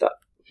they get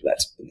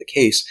that's been the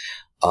case.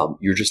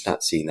 You're just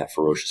not seeing that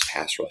ferocious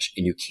pass rush.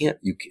 And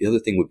the other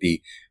thing would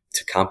be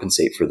to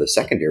compensate for the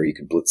secondary. You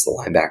could blitz the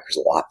linebackers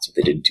a lot. That's what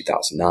they did in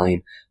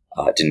 2009.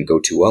 It didn't go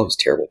too well. It was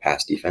terrible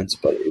pass defense,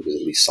 but it was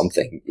at least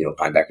something.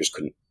 Linebackers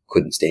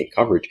couldn't stay in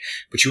coverage,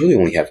 but you really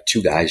only have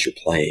 2 guys you're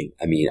playing.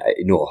 I mean, I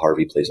know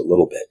Harvey plays a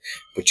little bit,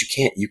 but you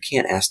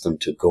can't ask them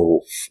to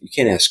go. You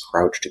can't ask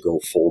Crouch to go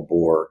full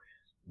bore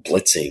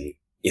blitzing,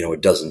 a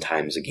dozen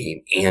times a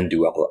game and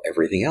do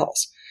everything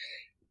else.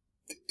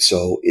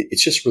 So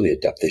it's just really a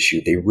depth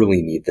issue. They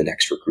really need the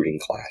next recruiting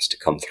class to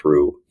come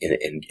through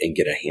and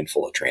get a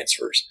handful of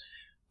transfers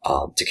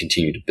to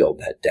continue to build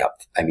that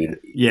depth. I mean,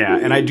 yeah,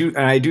 and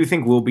I do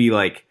think we'll be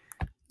like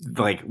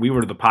we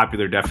were the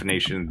popular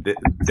destination this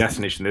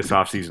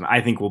offseason. I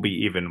think we'll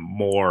be even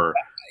more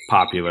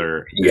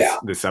popular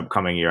this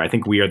upcoming year. I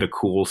think we are the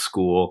cool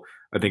school.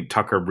 I think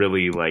Tucker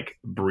really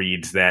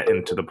breeds that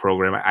into the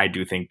program. I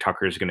do think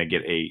Tucker is going to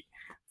get a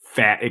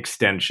fat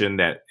extension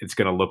that it's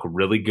going to look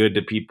really good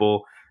to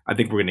people. I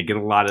think we're going to get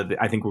a lot of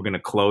I think we're going to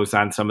close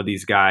on some of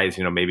these guys,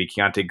 maybe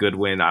Keontae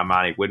Goodwin,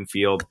 Amani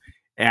Winfield,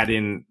 add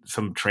in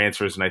some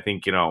transfers. And I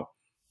think,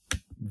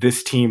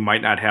 this team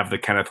might not have the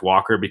Kenneth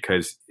Walker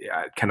because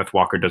Kenneth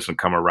Walker doesn't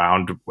come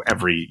around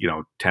every,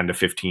 10 to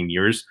 15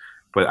 years.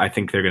 But I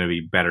think they're going to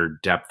be better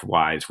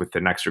depth-wise with the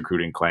next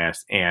recruiting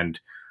class and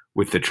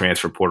with the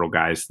transfer portal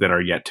guys that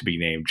are yet to be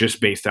named, just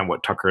based on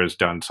what Tucker has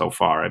done so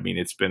far. I mean,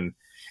 it's been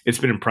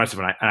impressive.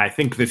 And I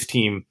think this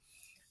team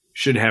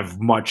should have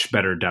much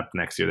better depth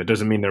next year. That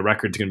doesn't mean their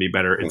record's going to be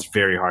better. It's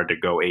very hard to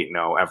go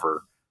 8-0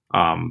 ever.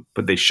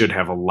 But they should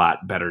have a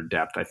lot better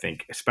depth, I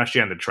think,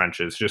 especially on the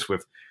trenches, just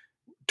with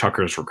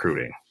Tucker's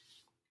recruiting.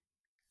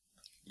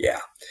 Yeah.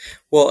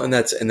 Well, and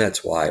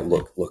that's why,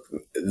 look,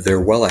 they're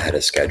well ahead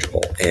of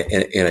schedule.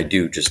 And I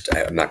do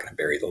I'm not going to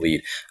bury the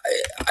lead.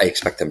 I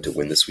expect them to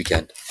win this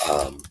weekend.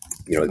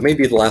 It may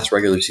be the last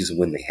regular season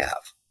win they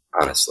have,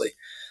 honestly.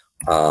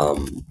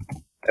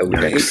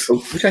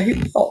 Which I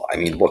hate. Well, I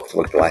mean, look,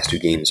 the last 2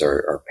 games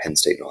are Penn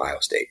State and Ohio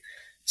State.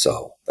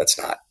 So that's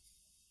not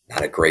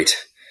a great.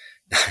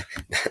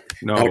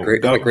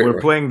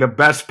 We're playing the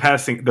best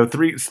passing. The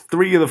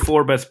three of the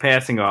 4 best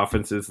passing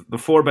offenses, the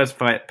 4 best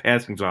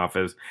passing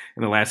offenses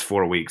in the last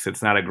 4 weeks.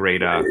 It's not a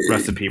great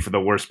recipe for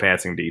the worst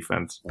passing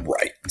defense.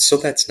 Right. So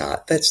that's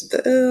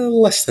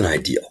less than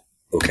ideal.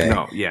 Okay.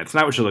 No. Yeah, it's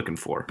not what you're looking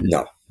for.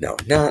 No,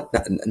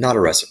 not a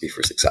recipe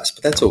for success.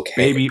 But that's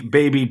okay.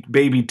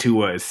 Baby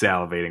Tua is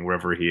salivating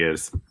wherever he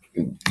is.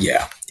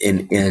 Yeah,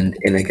 and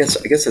I guess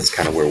that's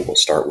kind of where we'll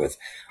start with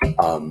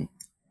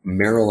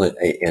Maryland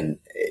and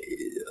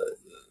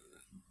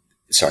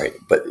sorry,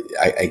 but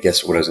I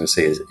guess what I was going to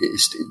say is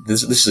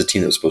this is a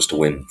team that was supposed to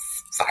win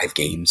 5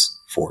 games,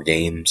 4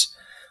 games.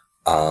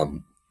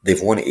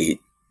 They've won 8.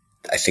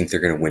 I think they're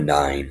going to win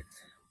 9.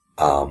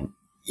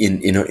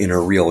 In a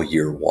real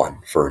year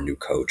one for a new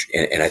coach,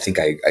 and I think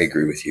I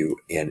agree with you.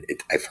 And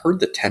I've heard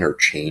the tenor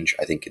change.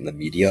 I think in the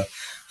media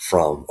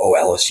from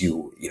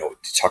LSU,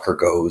 Tucker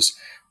goes.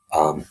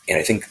 And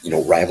I think,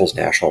 Rivals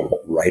national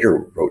writer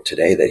wrote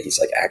today that he's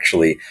like,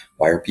 actually,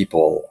 why are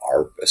people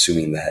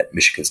assuming that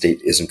Michigan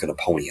State isn't going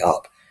to pony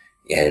up?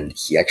 And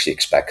he actually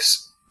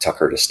expects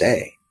Tucker to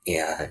stay.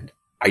 And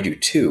I do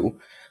too.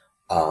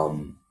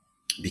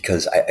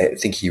 Because I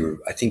think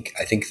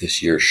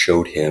this year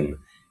showed him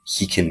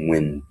he can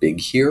win big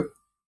here.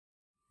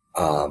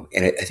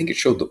 And I think it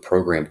showed the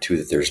program too,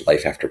 that there's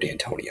life after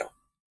D'Antonio.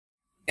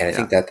 And I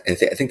think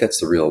that's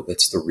the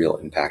real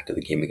impact of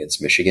the game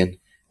against Michigan.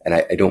 And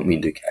I don't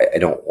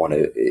want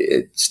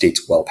to,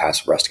 State's well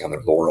past resting on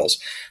their laurels,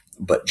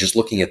 but just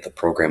looking at the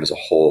program as a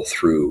whole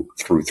through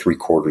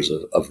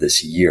 3/4 of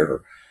this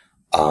year,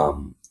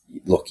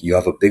 look, you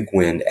have a big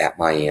win at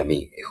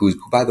Miami, who,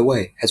 by the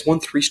way, has won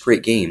 3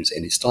 straight games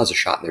and he still has a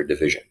shot in their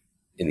division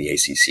in the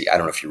ACC. I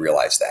don't know if you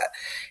realize that.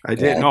 I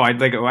did. No, I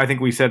think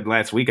we said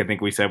last week,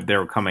 they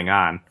were coming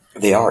on.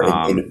 They are.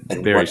 And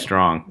very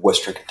strong.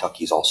 Western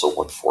Kentucky's also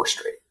won 4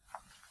 straight.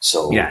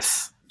 So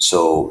yes.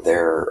 So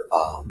they're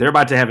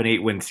about to have an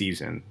 8-win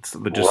season,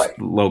 just right.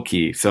 Low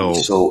key. So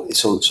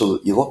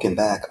you looking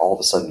back, all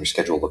of a sudden your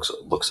schedule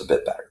looks a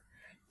bit better,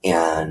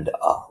 and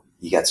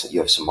you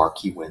have some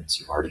marquee wins.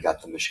 You've already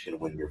got the Michigan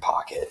win in your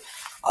pocket.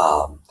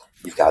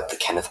 You've got the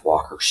Kenneth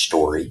Walker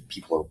story.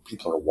 People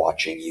are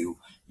watching you.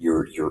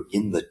 You're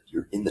in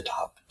the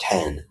top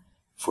 10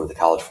 for the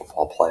college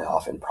football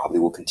playoff, and probably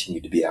will continue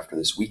to be after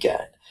this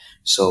weekend.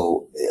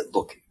 So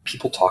look,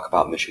 people talk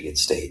about Michigan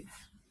State.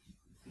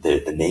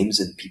 The names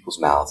in people's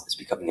mouths is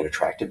becoming an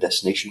attractive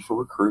destination for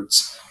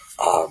recruits.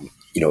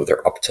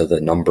 They're up to the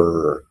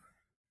number,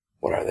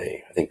 what are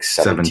they? I think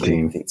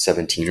 17. I think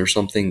 17 or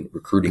something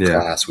recruiting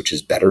class, which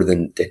is better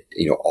than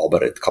all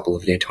but a couple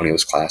of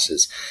D'Antonio's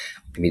classes.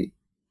 I mean,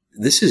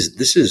 this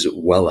is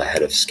well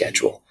ahead of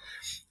schedule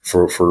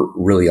for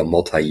really a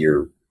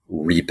multi-year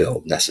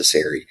rebuild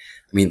necessary.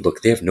 I mean,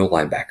 look, they have no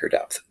linebacker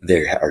depth.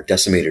 They are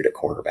decimated at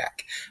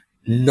cornerback.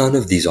 None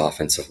of these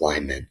offensive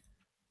linemen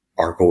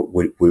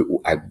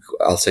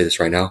I'll say this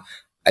right now.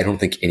 I don't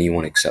think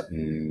anyone except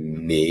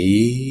maybe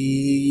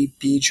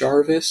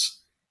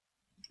Jarvis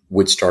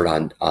would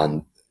start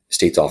on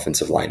State's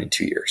offensive line in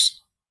 2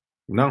 years.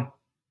 No,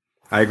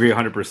 I agree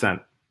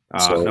 100%.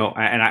 No,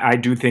 and I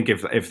do think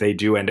if they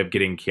do end up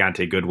getting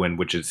Keontae Goodwin,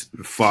 which is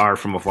far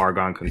from a far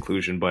gone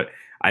conclusion, but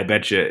I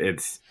bet you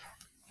it's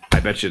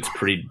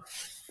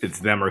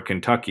them or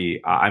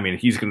Kentucky. I mean,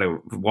 he's going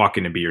to walk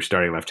in and be your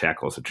starting left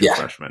tackle as a true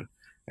freshman.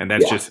 And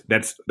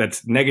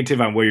that's negative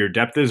on where your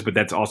depth is, but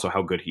that's also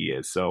how good he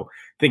is. So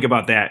think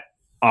about that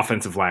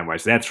offensive line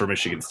wise. That's where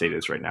Michigan State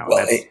is right now.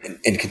 Well,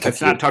 and Kentucky,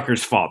 that's not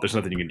Tucker's fault. There's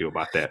nothing you can do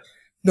about that.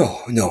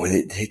 No,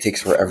 it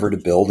takes forever to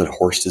build, and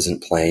Horst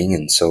isn't playing,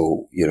 and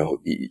so you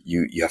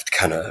have to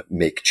kind of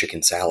make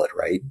chicken salad,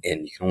 right?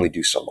 And you can only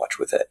do so much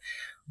with it.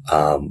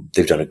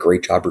 They've done a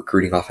great job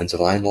recruiting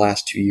offensive line the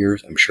last 2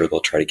 years. I'm sure they'll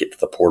try to get to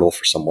the portal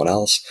for someone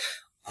else,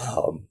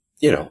 and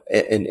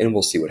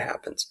we'll see what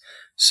happens.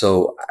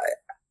 So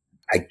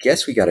I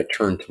guess we got to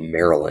turn to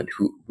Maryland,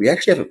 who we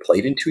actually haven't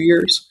played in 2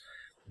 years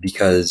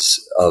because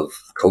of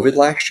COVID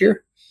last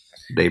year.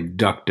 They've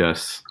ducked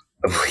us.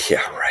 Oh,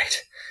 yeah,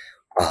 right.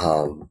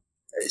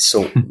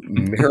 So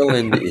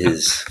Maryland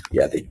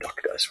they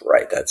ducked us,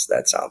 right?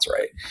 That sounds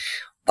right.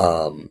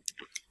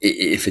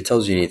 If it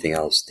tells you anything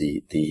else,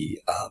 the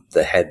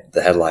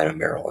headline of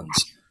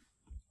Maryland's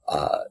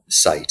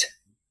site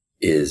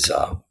is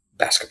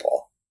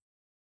basketball.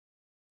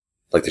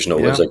 Like there's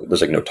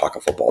no talk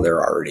of football.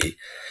 They're already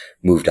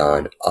moved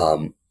on.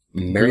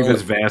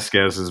 Maryland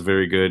Vasquez is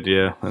very good.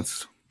 Yeah,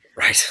 that's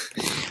right.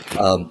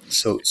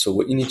 So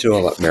what you need to know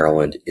about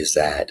Maryland is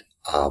that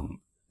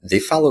they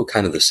follow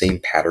kind of the same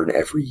pattern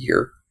every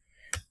year.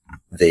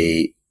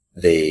 They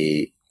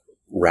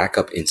rack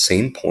up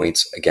insane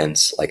points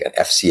against like an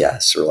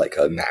FCS or like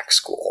a MAC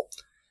school.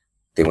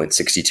 They went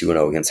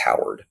 62-0 against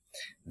Howard.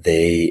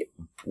 They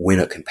win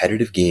a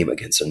competitive game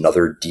against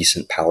another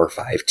decent Power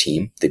 5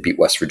 team. They beat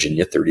West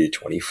Virginia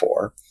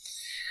 30-24.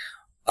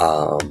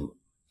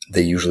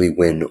 They usually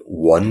win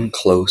one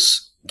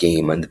close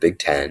game in the Big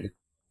Ten.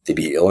 They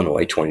beat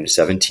Illinois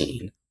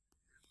 20-17.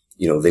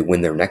 They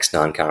win their next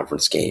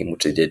non-conference game,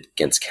 which they did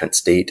against Kent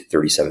State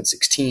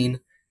 37-16.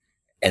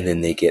 And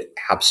then they get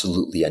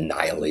absolutely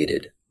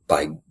annihilated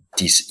by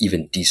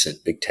even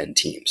decent Big Ten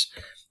teams.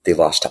 They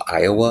lost to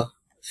Iowa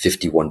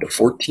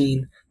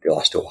 51-14. They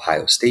lost to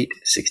Ohio State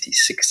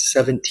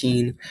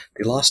 66-17.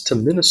 They lost to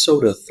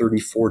Minnesota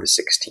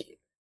 34-16.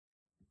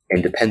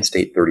 And to Penn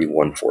State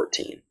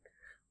 31-14.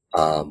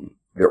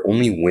 Their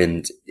only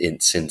win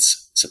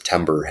since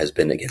September has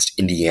been against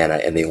Indiana,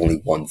 and they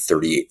only won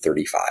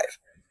 38-35,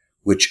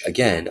 which,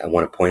 again, I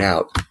want to point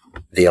out,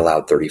 they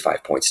allowed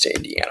 35 points to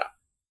Indiana.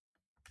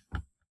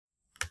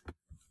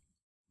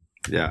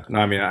 Yeah, no,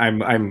 I mean,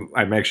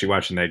 I'm actually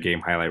watching that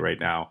game highlight right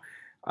now.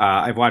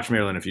 I've watched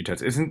Maryland a few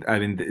times.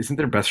 Isn't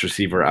their best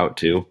receiver out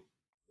too?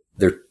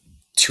 They're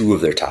two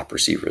of their top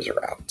receivers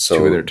are out. So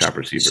two of their top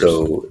receivers.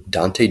 So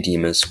Dante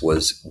Demas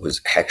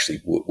was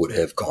actually would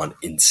have gone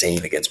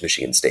insane against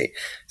Michigan State.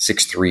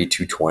 6'3",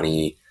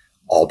 220,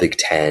 all Big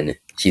Ten.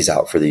 He's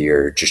out for the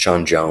year.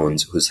 Jashawn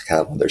Jones, who's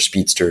kind of one of their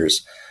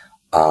speedsters,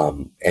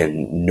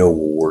 and no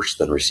worse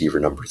than receiver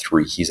number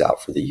 3. He's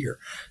out for the year.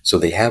 So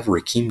they have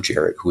Raheem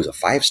Jarrett, who is a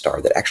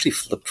 5-star that actually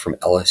flipped from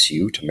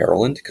LSU to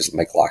Maryland because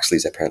Mike Locksley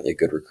is apparently a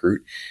good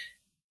recruit.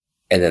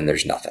 And then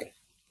there's nothing.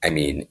 I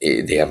mean,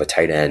 they have a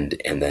tight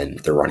end and then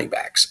their running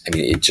backs. I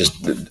mean, they've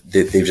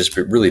just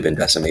really been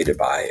decimated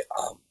by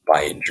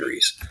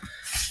injuries.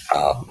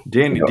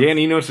 Dan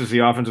Enos is the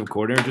offensive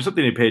coordinator. Just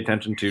something to pay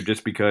attention to,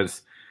 just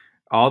because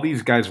all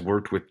these guys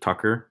worked with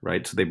Tucker,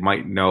 right? So they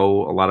might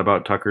know a lot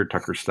about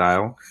Tucker's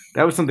style.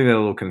 That was something that a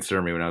little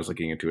concerned me when I was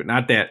looking into it.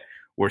 Not that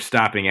we're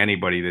stopping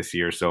anybody this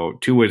year. So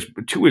Tua's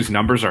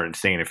numbers are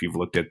insane if you've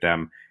looked at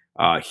them.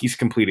 He's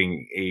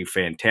completing a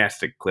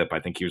fantastic clip. I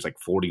think he was like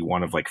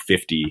 41 of like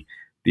 50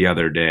 the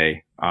other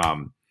day.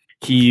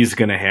 He's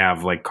going to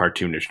have like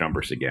cartoonish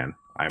numbers again.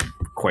 I'm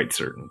quite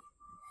certain.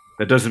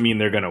 That doesn't mean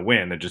they're going to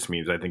win. That just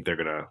means I think they're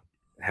going to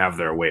have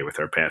their way with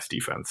their pass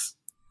defense.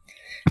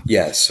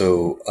 Yeah,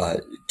 so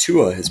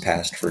Tua has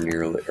passed for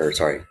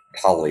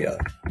Talia,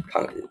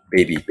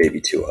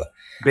 baby Tua.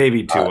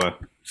 Baby Tua,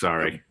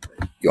 sorry.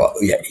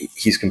 Yeah,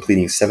 he's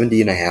completing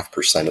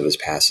 70.5% of his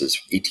passes,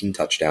 18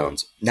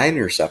 touchdowns, 9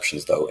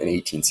 interceptions, though, and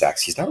 18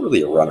 sacks. He's not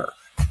really a runner.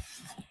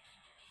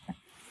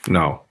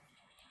 No.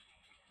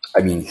 I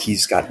mean,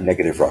 he's got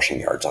negative rushing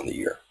yards on the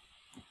year.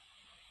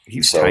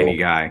 He's a tiny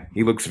guy.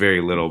 He looks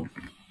very little.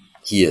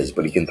 He is,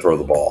 but he can throw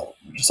the ball,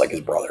 just like his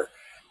brother.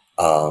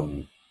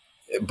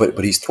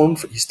 But he's thrown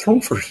for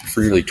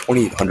nearly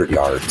 2,800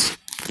 yards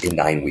in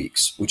 9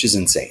 weeks, which is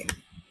insane.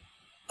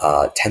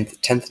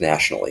 10th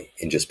nationally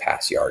in just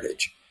pass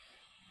yardage.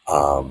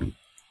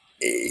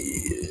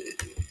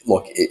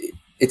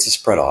 It's a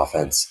spread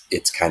offense.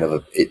 It's kind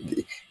of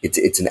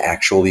it's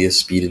actually a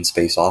speed and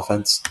space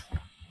offense.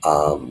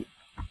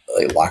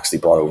 Locksley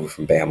brought over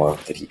from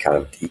Bama that he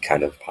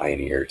kind of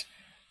pioneered.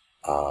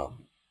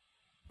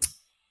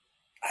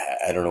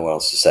 I don't know what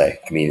else to say.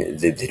 I mean,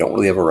 they don't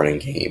really have a running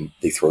game.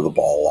 They throw the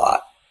ball a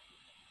lot.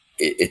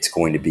 It's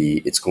going to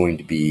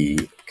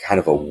be kind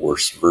of a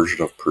worse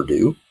version of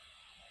Purdue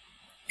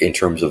in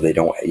terms of they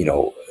don't.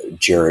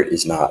 Jarrett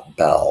is not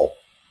Bell,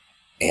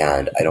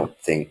 and I don't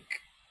think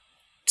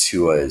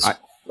Tua is. I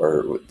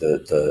agree.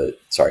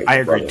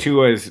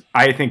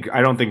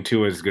 I don't think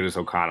Tua is as good as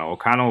O'Connell.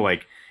 O'Connell,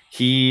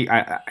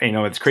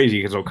 it's crazy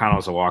because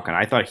O'Connell's a walk-on.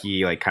 I thought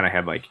he kind of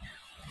had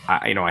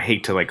I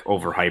hate to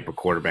overhype a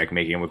quarterback,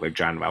 making him look like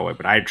John Elway,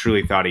 but I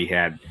truly thought he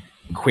had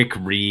quick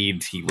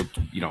reads. He looked,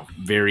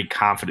 very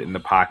confident in the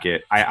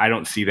pocket. I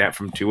don't see that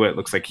from Tua. It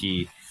looks like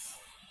he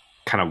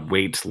kind of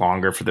waits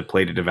longer for the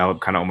play to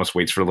develop, kind of almost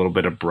waits for a little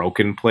bit of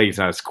broken play. He's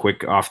not as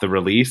quick off the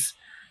release.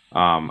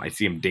 I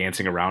see him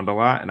dancing around a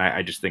lot, and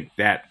I just think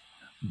that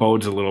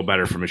bodes a little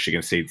better for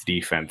Michigan State's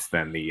defense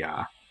than the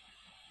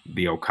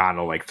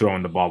O'Connell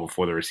throwing the ball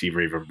before the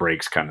receiver even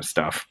breaks kind of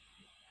stuff.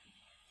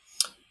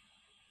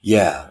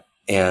 Yeah,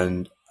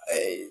 and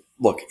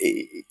look,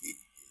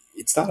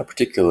 it's not a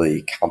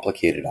particularly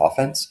complicated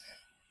offense.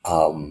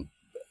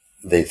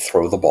 They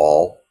throw the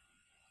ball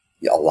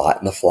a lot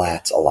in the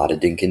flats, a lot of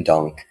dink and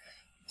dunk.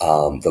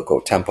 They'll go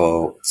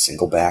tempo,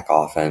 single back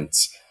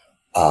offense.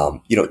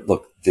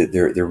 Look,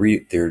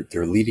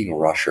 their leading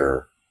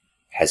rusher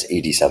has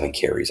 87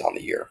 carries on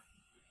the year.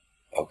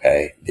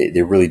 Okay,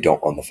 they really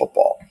don't run the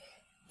football.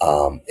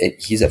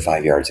 He's at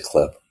 5 yards a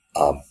clip.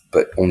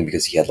 But only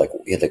because he had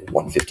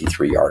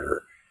 153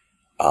 yarder,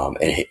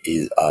 and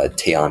he's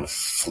Tayon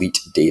Fleet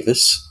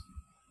Davis,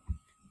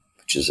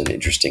 which is an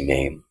interesting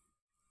name.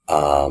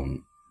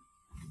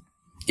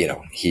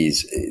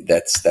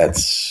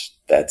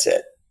 That's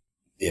it.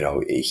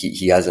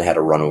 He hasn't had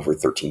a run over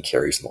 13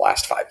 carries in the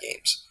last 5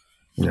 games.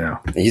 Yeah,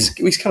 he's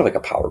kind of like a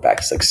power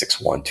back. He's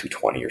 6'1",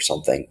 220 or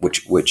something.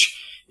 Which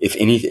if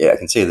anything, I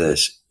can say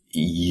this: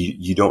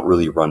 you don't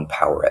really run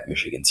power at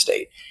Michigan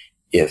State.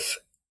 If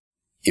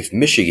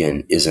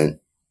Michigan isn't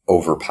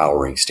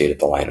overpowering State at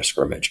the line of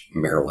scrimmage,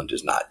 Maryland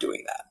is not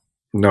doing that.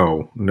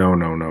 No,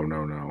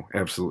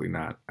 absolutely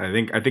not. I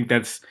think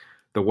that's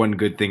the one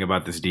good thing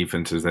about this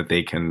defense is that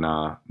they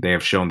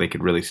have shown they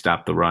could really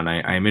stop the run.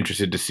 I am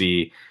interested to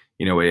see.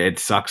 It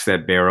sucks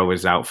that Barrow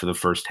is out for the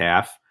first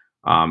half,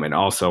 and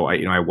also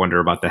I wonder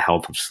about the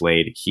health of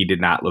Slade. He did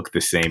not look the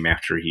same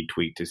after he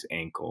tweaked his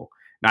ankle.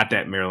 Not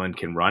that Maryland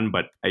can run,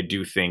 but I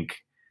do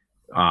think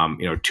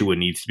Tua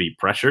needs to be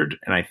pressured,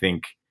 and I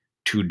think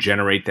to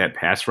generate that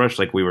pass rush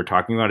like we were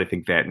talking about, I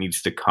think that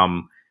needs to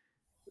come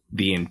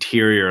the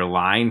interior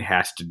line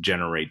has to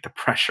generate the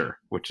pressure,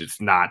 which is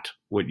not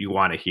what you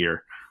want to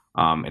hear.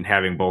 And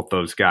having both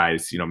those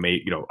guys,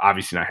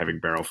 obviously not having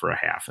Barrow for a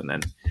half and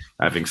then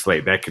having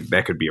Slade, that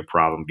could be a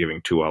problem,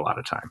 giving Tua a lot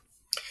of time.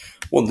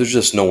 Well, there's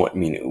just no one. I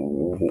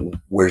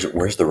mean,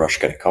 where's the rush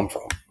going to come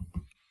from?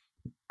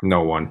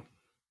 No one.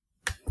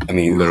 I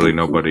mean, literally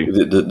nobody.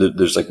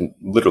 There's like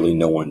literally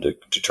no one to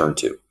turn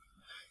to.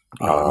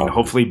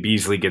 Hopefully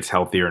Beasley gets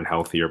healthier and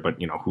healthier, but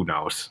who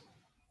knows?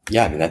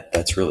 Yeah, I mean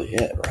that's really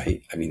it,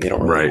 right? I mean, they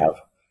don't really have,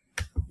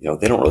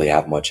 they don't really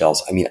have much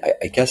else. I mean,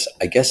 I guess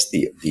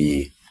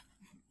this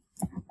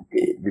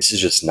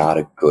is just not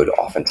a good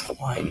offensive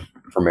line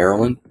for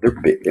Maryland. They're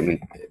big. I mean,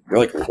 they're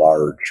like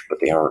large, but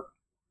they aren't.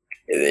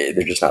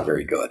 They're just not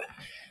very good.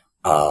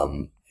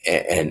 And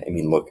I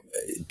mean, look,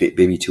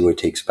 Baby Tua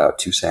takes about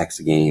 2 sacks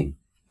a game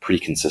pretty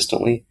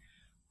consistently.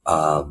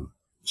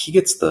 He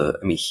gets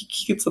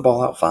he gets the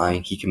ball out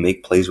fine. He can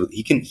make plays with.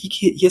 He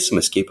has some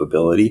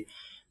escapability,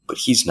 but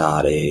he's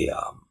not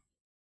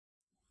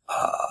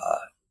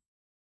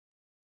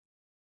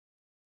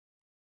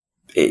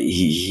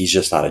he's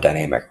just not a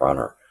dynamic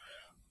runner.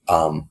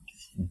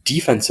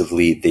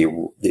 Defensively, they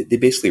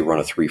basically run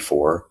a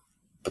 3-4,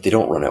 but they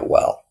don't run it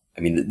well.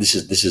 I mean, this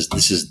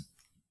is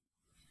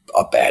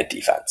a bad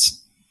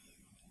defense.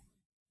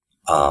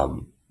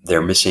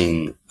 They're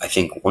missing, I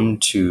think, 1,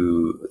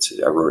 2. Let's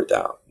see, I wrote it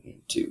down. 1,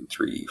 2,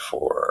 3,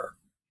 4.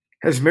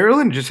 Has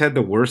Maryland just had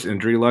the worst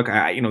injury luck?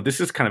 This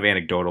is kind of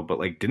anecdotal, but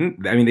they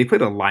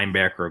played a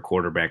linebacker, a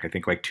quarterback, I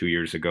think 2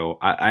 years ago.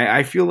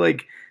 I feel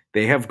like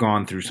they have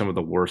gone through some of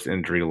the worst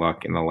injury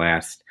luck in the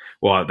last.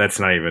 Well, that's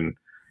not even.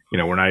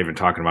 We're not even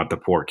talking about the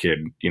poor kid.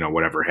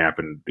 Whatever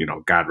happened.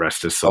 God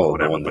rest his soul.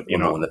 Whatever. The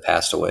one that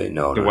passed away.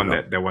 No.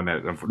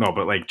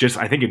 But just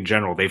I think in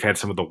general they've had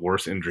some of the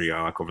worst injury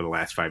luck over the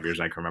last 5 years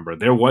I can remember.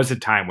 There was a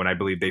time when I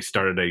believe they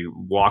started a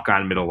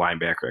walk-on middle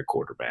linebacker at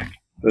quarterback.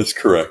 That's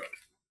correct.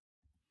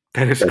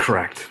 That's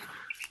correct.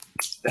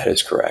 That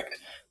is correct.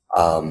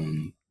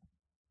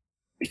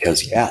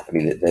 Because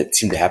that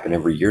seemed to happen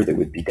every year. They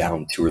would be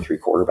down 2 or 3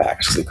 quarterbacks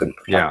because they couldn't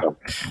protect them.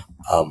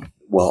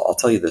 Well, I'll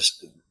tell you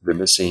this. They're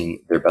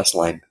missing their best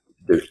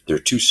their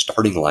 2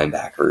 starting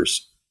linebackers,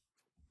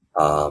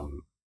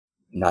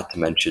 not to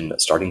mention a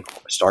starting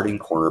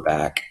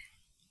cornerback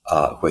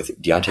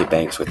with Deontay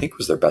Banks, who I think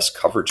was their best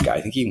coverage guy.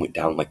 I think he went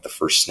down the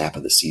first snap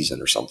of the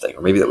season or something,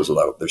 or maybe that was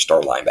their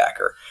star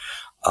linebacker,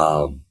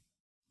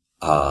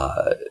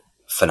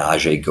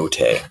 Fanaje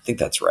Gote. I think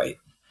that's right.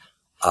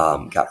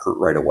 Got hurt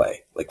right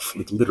away,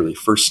 literally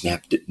first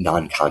snap,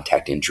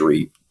 non-contact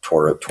injury,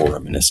 tore a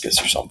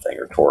meniscus or something,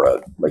 or tore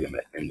a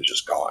ligament, and was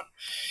just gone.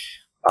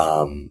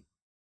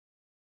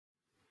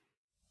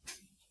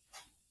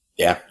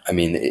 Yeah, I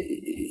mean,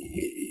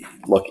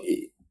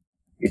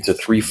 it's a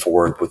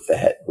 3-4 with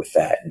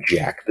that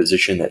jack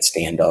position, that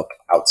stand up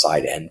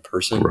outside end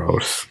person.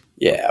 Gross.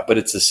 Yeah, but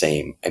it's the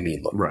same. I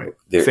mean, look, right,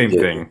 same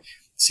thing.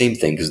 Same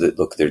thing, because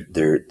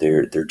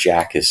their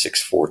jack is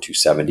 6'4",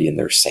 270, and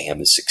their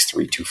Sam is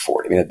 6'3",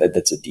 240. I mean,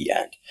 that's a D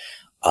end.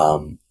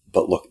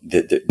 But look,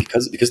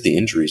 because of the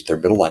injuries, their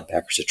middle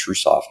linebacker's a true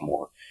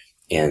sophomore,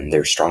 and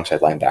their strong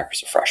side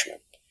linebacker's a freshman.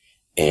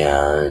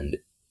 And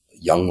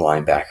young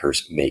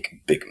linebackers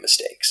make big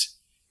mistakes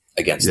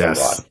against the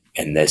run.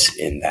 And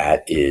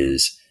that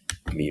is,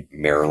 I mean,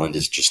 Maryland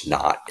is just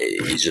not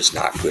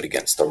good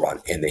against the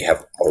run, and they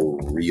have a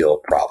real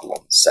problem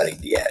setting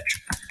the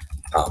edge.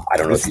 I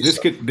don't know if this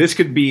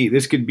could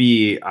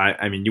be.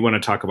 I mean, you want to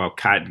talk about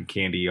cotton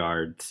candy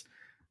yards?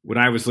 When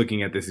I was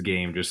looking at this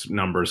game, just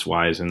numbers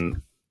wise,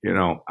 and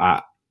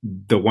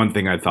the one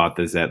thing I thought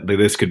is that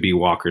this could be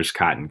Walker's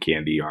cotton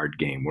candy yard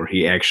game, where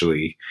he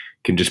actually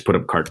can just put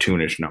up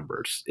cartoonish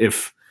numbers.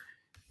 If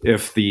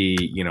the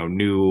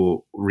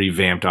new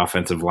revamped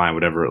offensive line,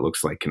 whatever it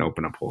looks like, can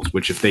open up holes,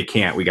 which if they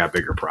can't, we got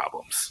bigger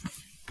problems.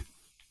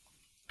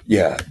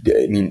 Yeah,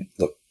 I mean,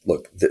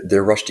 look,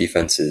 their rush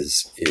defense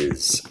is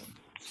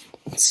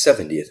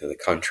 70th in the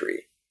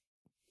country,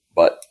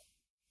 but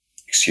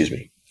excuse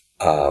me,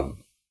 but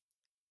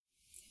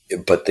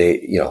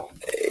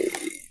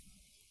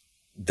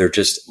they're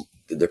just,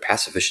 their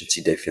pass efficiency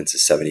defense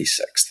is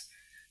 76th.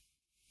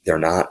 They're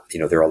not,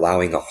 they're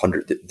allowing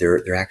 100.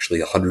 They're actually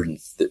 100.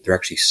 They're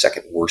actually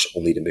second worst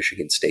only to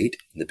Michigan State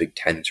in the Big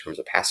Ten in terms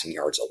of passing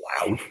yards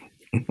allowed.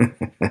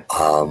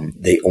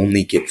 They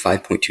only get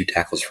 5.2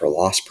 tackles for a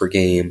loss per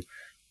game.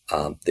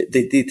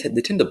 They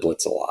tend to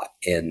blitz a lot,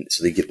 and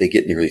so they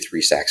get nearly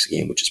 3 sacks a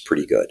game, which is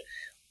pretty good.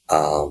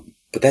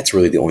 But that's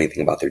really the only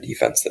thing about their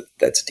defense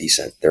that's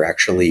decent. They're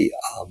actually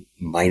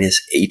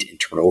 -8 in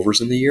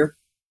turnovers in the year.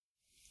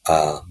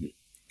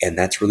 And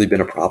that's really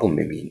been a problem.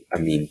 I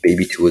mean,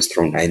 Baby Tua has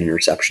thrown 9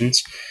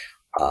 interceptions,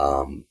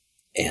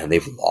 and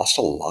they've lost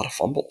a lot of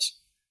fumbles.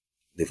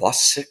 They've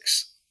lost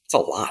 6. It's a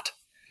lot.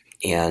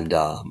 And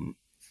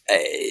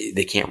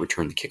they can't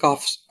return the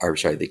kickoffs.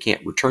 They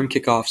can't return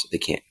kickoffs. They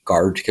can't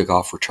guard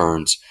kickoff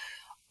returns.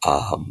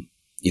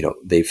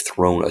 They've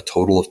thrown a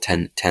total of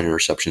 10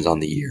 interceptions on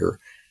the year.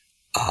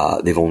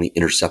 They've only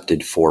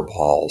intercepted 4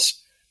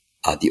 balls.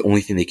 The only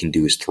thing they can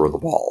do is throw the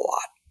ball a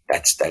lot.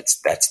 that's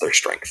their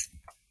strength.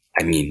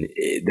 I mean,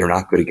 they're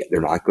not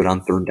good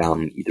on third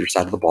down on either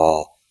side of the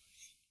ball.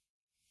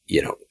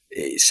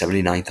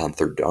 79th on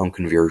third down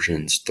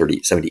conversions,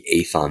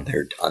 78th on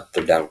their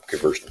third down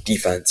conversion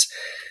defense.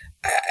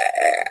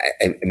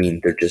 I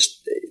mean,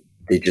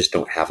 they just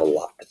don't have a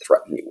lot to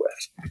threaten you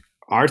with.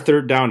 Our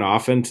third down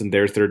offense and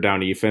their third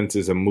down defense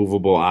is a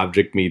movable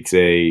object meets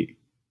a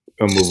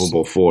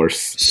movable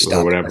force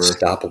or whatever. A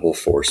stoppable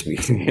force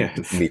meets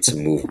a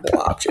movable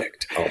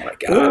object. Oh my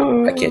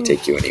God. I can't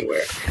take you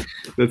anywhere.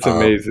 That's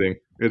amazing.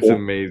 It's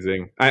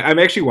amazing. I'm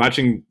actually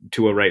watching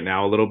Tua right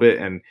now a little bit,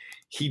 and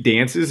he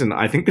dances, and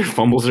I think their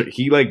fumbles are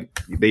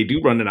they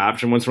do run an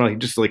option once in a while. He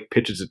just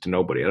pitches it to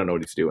nobody. I don't know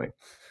what he's doing.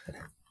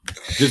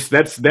 Just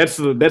that's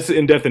the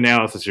in-depth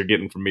analysis you're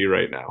getting from me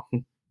right now.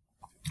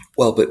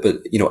 Well, but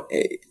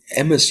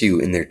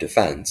MSU in their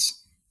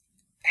defense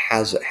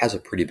has a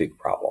pretty big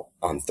problem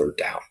on third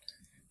down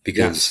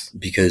because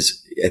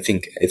I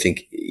think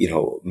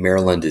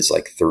Maryland is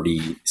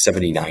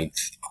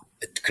 79th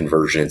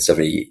conversion,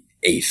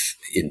 78th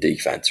in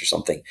defense or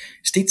something.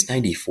 State's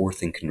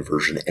 94th in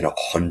conversion and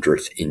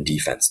 100th in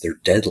defense. They're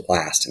dead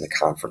last in the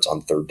conference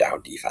on third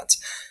down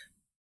defense.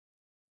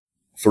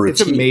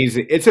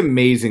 Amazing. It's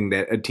amazing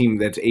that a team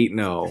that's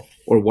 8-0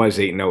 or was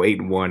 8-0,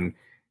 8-1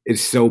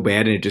 is so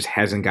bad, and it just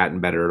hasn't gotten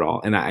better at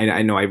all. And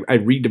I know I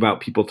read about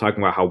people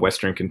talking about how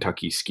Western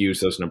Kentucky skews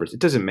those numbers. It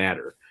doesn't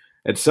matter.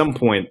 At some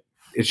point,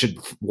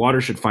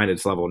 water should find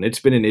its level, and it's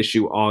been an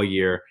issue all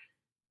year.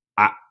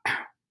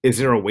 Is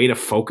there a way to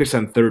focus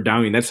on third down?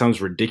 I mean, that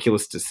sounds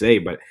ridiculous to say,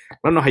 but I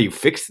don't know how you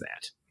fix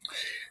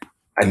that.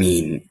 I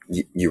mean,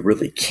 you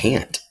really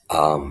can't,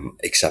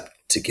 except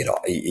to get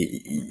off.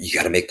 You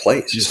got to make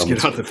plays. Just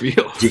get off the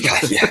field.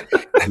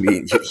 I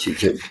mean,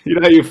 you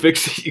know how you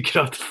fix it? You get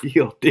off the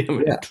field.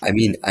 Damn it. Yeah. I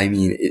mean,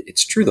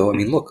 it's true though. I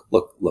mean, look.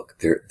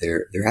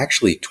 They're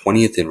actually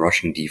 20th in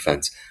rushing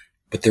defense,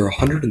 but they're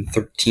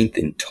 113th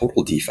in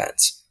total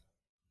defense,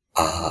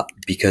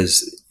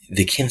 because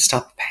they can't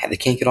stop. They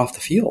can't get off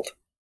the field.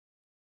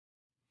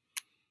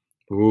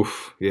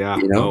 Oof, yeah,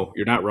 no,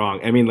 you're not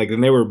wrong. I mean,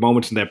 and there were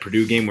moments in that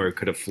Purdue game where it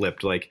could have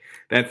flipped.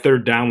 That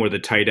third down where the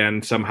tight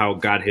end somehow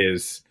got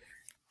his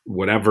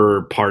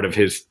whatever part of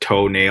his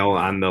toenail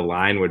on the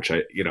line, which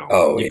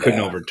you couldn't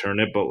overturn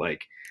it. But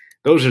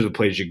those are the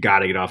plays you got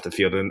to get off the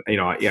field. And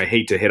I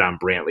hate to hit on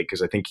Brantley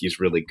because I think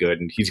he's really good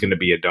and he's going to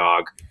be a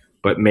dog.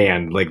 But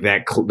man,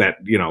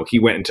 that he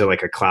went into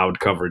a cloud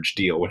coverage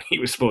deal when he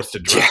was supposed to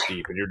drop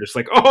deep, and you're just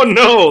oh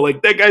no,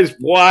 that guy's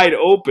wide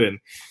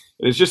open.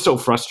 It's just so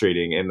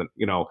frustrating. And,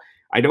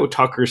 I know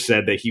Tucker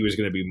said that he was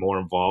going to be more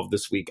involved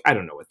this week. I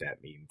don't know what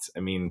that means. I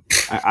mean,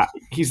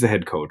 he's the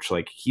head coach.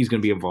 He's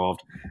going to be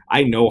involved.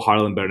 I know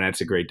Harlan Barnett's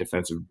a great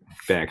defensive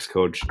backs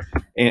coach.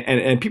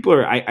 And people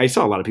I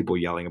saw a lot of people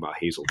yelling about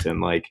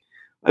Hazelton.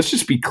 Let's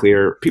just be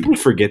clear. People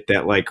forget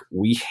that,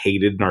 we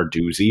hated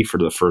Narduzzi for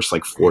the first,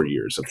 4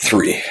 years. Of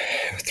 3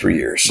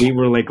 years. We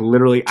were,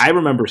 literally – I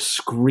remember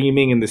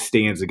screaming in the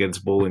stands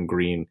against Bowling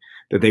Green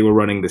that they were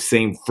running the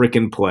same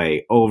freaking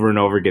play over and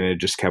over again, and it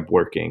just kept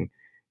working.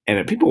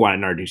 And people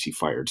wanted Narduzzi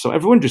fired. So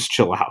everyone just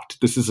chill out.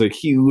 This is a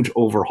huge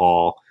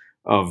overhaul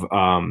of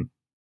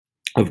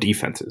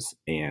defenses.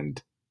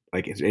 And,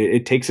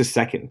 it takes a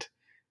second,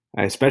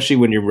 especially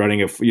when you're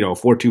running a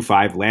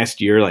 4-2-5.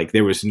 Last year,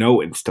 there was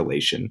no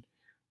installation.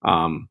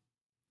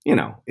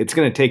 It's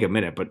going to take a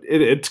minute, but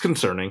it's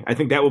concerning. I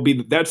think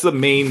that's the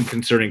main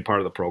concerning part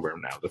of the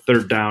program now, the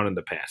third down and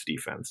the pass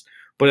defense.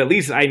 But at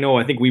least I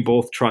think we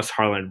both trust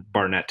Harlan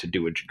Barnett to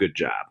do a good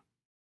job.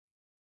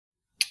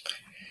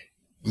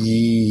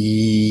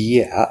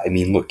 Yeah. I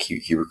mean, look,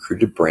 he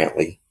recruited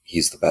Brantley.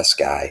 He's the best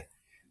guy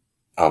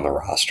on the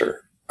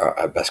roster,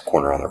 best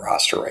corner on the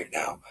roster right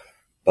now.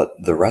 But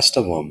the rest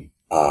of them,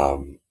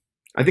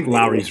 I think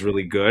Lowry's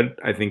really good.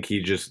 I think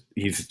he's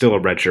still a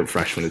redshirt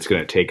freshman. It's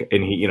going to take,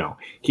 and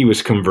he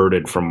was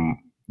converted from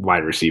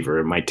wide receiver.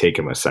 It might take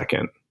him a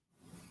second.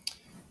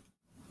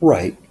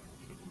 Right.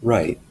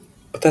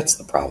 But that's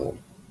the problem.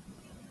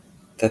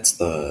 That's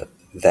the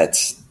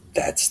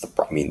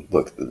problem. I mean,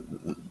 look,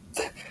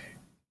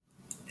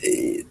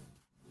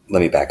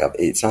 let me back up.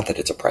 It's not that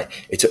it's a problem.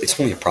 It's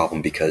only a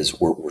problem because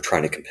we're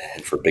trying to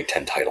contend for a Big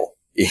Ten title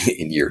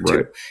in year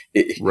two.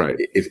 Right.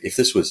 If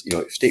this was,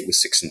 if State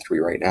was 6-3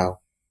 right now,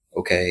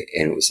 okay,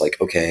 and it was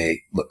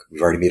okay, look,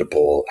 we've already made a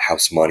bowl,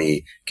 house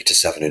money, get to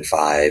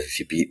 7-5. If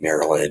you beat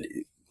Maryland,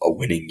 a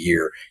winning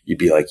year, you'd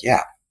be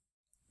yeah,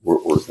 we're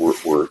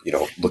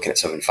looking at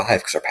 7-5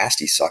 because our pass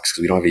D sucks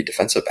because we don't have any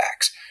defensive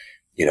backs,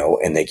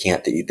 and they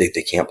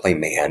can't play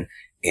man,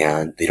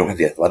 and they don't have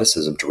the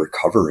athleticism to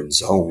recover in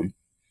zone.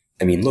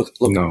 I mean, look,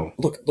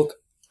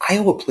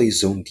 Iowa plays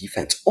zone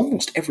defense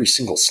almost every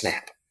single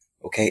snap.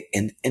 Okay.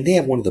 And they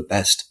have one of the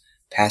best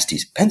pass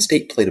Ds. Penn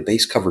State played a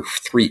base cover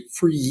 3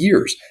 for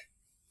years,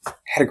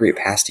 had a great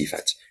pass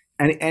defense.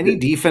 And any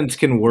defense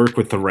can work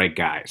with the right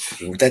guys.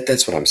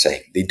 That's what I'm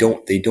saying. They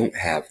don't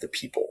have the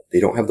people. They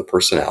don't have the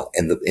personnel,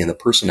 and the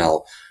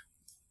personnel,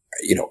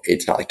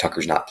 it's not like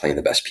Tucker's not playing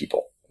the best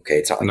people. Okay.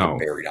 It's not like they're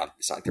buried on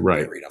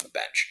the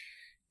bench.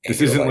 And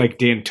This you're isn't like, like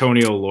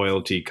D'Antonio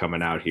loyalty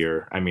coming out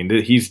here. I mean,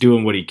 he's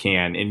doing what he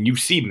can, and you've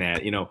seen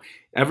that.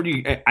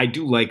 I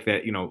do like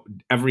that.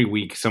 Every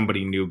week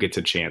somebody new gets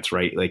a chance,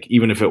 right? Like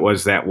even if it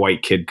was that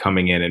white kid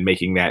coming in and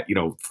making that,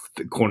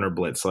 the corner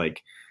blitz.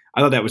 Like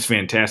I thought that was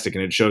fantastic,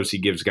 and it shows he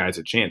gives guys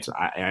a chance.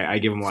 I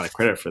give him a lot of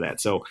credit for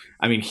that. So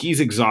I mean, he's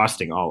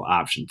exhausting all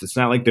options. It's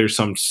not like there's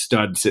some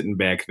stud sitting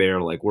back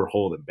there like we're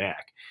holding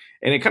back.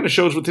 And it kind of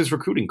shows with his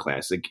recruiting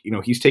class. Like,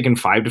 he's taken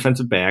 5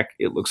 defensive back.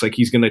 It looks like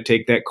he's going to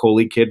take that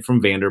Coley kid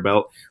from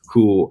Vanderbilt,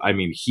 who, I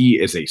mean, he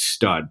is a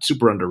stud,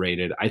 super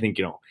underrated. I think,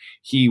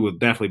 he will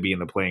definitely be in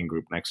the playing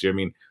group next year.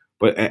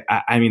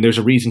 I mean, there's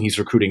a reason he's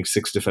recruiting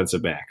 6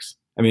 defensive backs.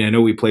 I mean, I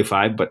know we play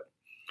 5, but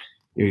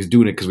he's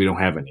doing it because we don't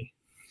have any.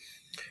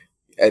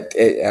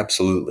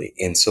 Absolutely.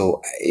 And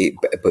so,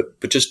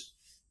 but just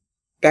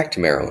back to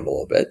Maryland a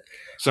little bit.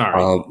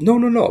 Sorry.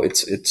 No.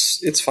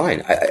 It's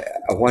fine.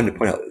 I wanted to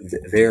point out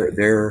they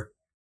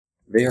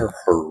are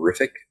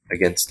horrific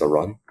against the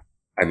run.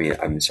 I mean,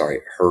 I'm sorry,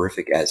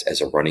 horrific as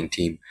a running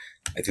team.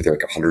 I think they're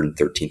like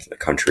 113th in the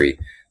country,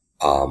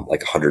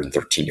 like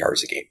 113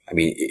 yards a game. I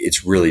mean,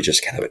 it's really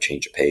just kind of a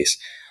change of pace.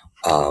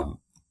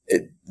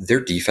 Their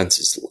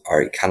defenses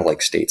are kind of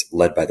like State's,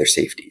 led by their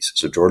safeties.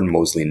 So Jordan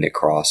Mosley and Nick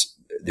Cross,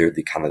 they're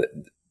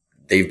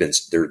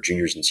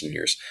juniors and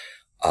seniors.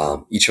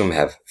 Each of them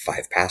have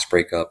 5 pass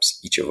breakups.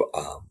 Each of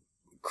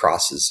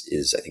Cross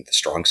is I think the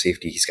strong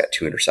safety. He's got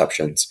 2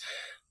 interceptions.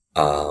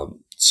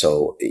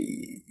 So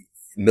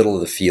middle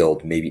of the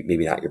field, maybe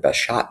not your best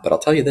shot. But I'll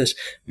tell you this: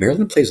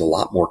 Maryland plays a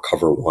lot more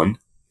cover 1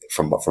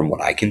 from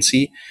what I can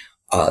see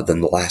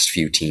than the last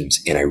few teams,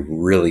 and I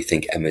really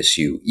think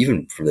MSU,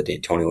 even from the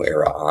D'Antonio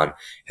era on,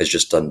 has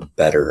just done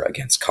better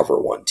against cover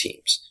 1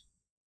 teams.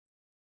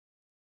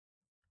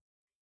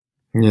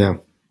 Yeah.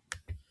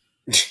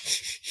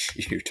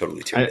 You're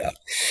totally tuned out.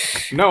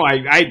 No,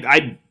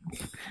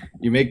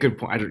 you make good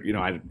point. I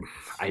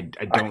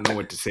don't know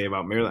what to say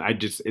about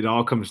Maryland. It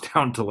all comes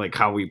down to like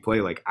how we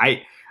play. Like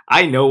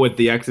I know what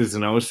the X's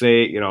and O's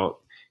say. You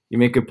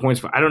make good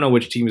points, but I don't know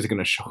which team is going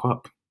to show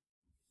up.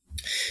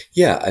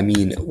 Yeah, I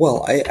mean,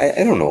 well,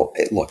 I don't know.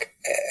 Look,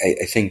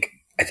 I think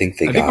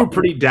we're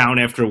pretty down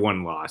after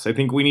 1 loss. I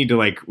think we need to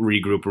like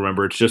regroup.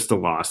 Remember, it's just a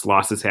loss.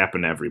 Losses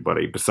happen to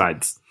everybody,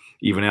 besides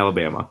even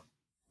Alabama.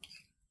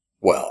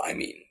 Well, I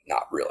mean,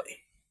 not really.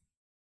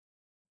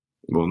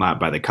 Well,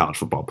 not by the college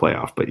football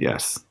playoff, but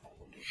yes.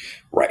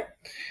 Right.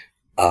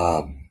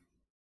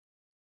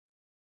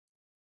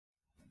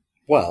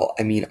 Well,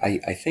 I mean,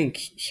 I think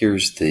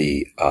here's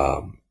the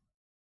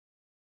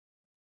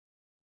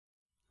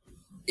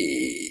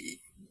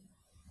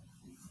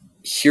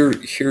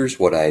here's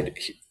what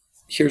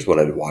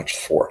I'd watch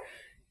for.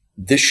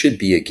 This should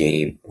be a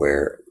game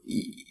where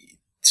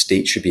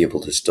State should be able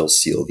to still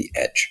seal the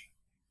edge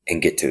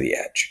and get to the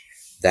edge.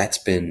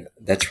 That's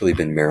really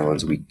been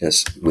Maryland's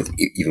weakness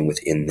even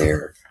within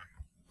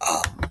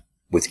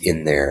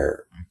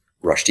their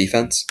rush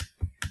defense.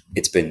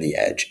 It's been the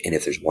edge, and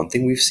if there's one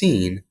thing we've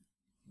seen,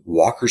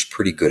 Walker's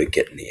pretty good at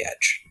getting the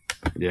edge.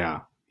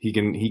 Yeah, he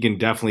can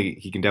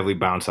definitely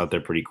bounce out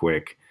there pretty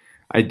quick.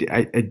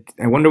 I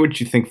wonder what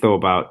you think though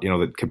about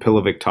that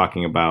Kapilovic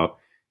talking about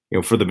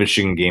for the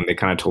Michigan game they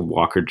kind of told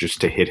Walker just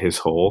to hit his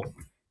hole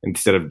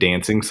instead of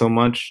dancing so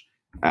much.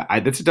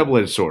 That's a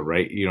double-edged sword,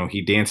 right?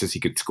 He dances, he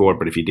could score,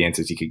 but if he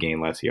dances, he could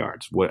gain less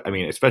yards.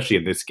 Especially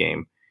in this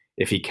game,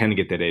 if he can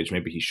get that edge,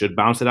 maybe he should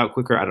bounce it out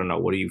quicker. I don't know.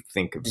 What do you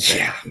think of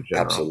that?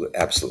 Yeah,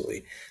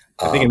 absolutely.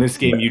 I think in this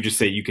game, you just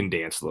say you can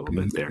dance a little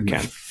bit there,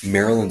 Ken.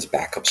 Maryland's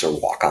backups are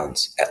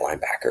walk-ons at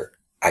linebacker.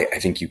 I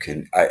think you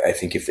can. I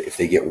think if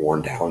they get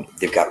worn down,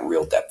 they've got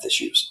real depth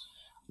issues.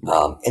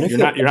 And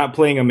you're not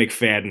playing a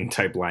McFadden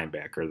type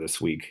linebacker this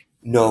week.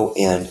 No,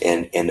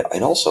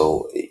 and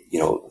also,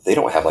 they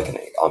don't have like a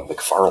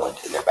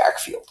McFarland in their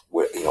backfield,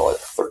 where, a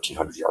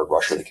 1,300-yard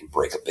rusher that can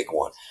break a big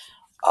one,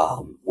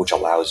 which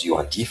allows you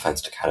on defense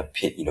to kind of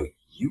pin.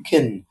 You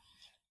can.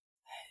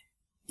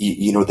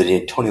 The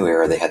D'Antonio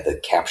era, they had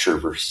the capture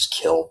versus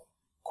kill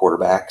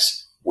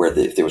quarterbacks, where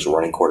if there was a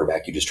running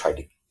quarterback, you just tried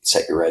to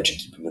set your edge and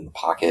keep him in the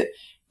pocket,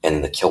 and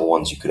then the kill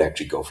ones you could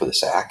actually go for the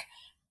sack.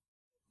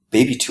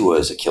 Baby Tua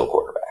is a kill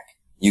quarterback.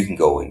 You can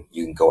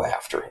go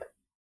after him.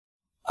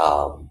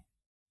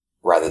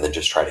 Rather than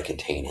just try to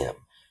contain him.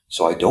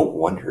 So I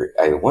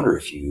wonder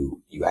if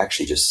you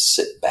actually just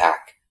sit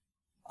back,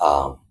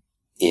 I'm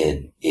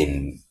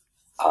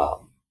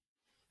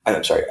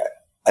sorry.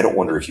 I don't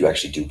wonder if you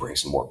actually do bring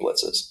some more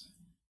blitzes,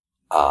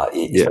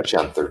 especially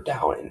on 3rd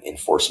down and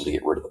force them to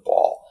get rid of the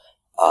ball.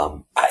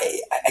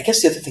 I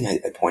guess the other thing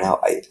I'd point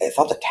out, I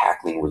thought the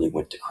tackling really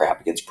went to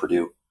crap against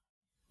Purdue,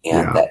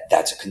 and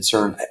that's a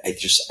concern. They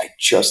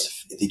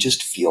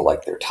just feel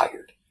like they're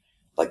tired.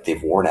 Like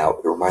they've worn out.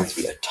 It reminds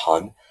me a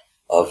ton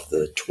of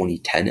the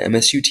 2010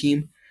 MSU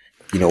team.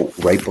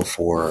 Right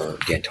before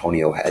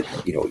D'Antonio had,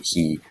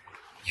 the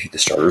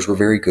starters were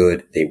very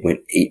good. They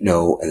went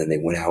 8-0, and then they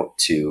went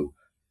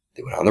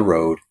on the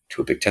road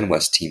to a Big Ten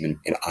West team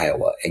in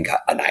Iowa and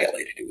got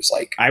annihilated. It was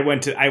like I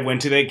went to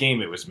that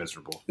game. It was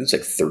miserable. It was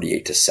like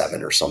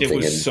 38-7 or something. It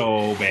was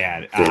so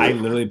bad. I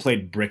literally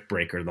played Brick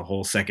Breaker the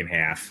whole second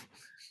half.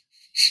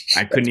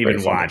 I couldn't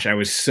even watch. I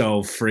was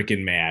so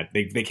freaking mad.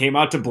 They came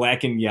out to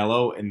black and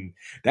yellow, and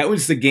that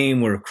was the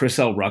game where Chris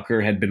L. Rucker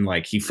had been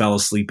like, he fell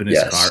asleep in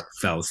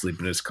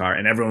his car,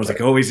 and everyone was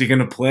like, oh, is he going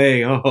to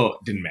play? Oh,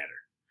 it didn't matter.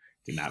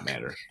 Did not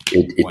matter.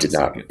 It did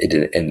not. It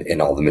did, and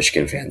all the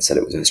Michigan fans said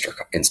it was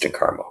instant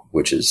karma,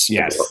 which is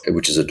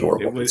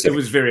adorable. It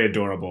was very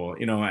adorable.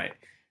 You know,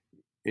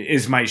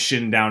 is my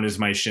shin down? Is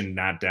my shin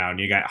not down?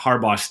 You got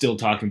Harbaugh still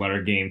talking about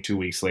our game 2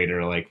 weeks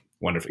later. Like,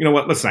 wonderful. You know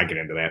what? Let's not get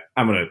into that.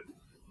 I'm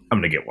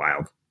gonna get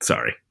wild.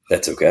 Sorry.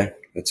 That's okay.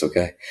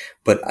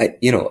 But I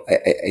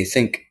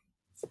think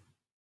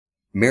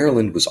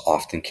Maryland was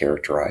often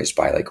characterized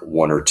by like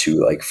one or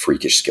two like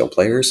freakish skill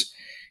players,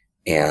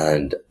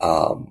 and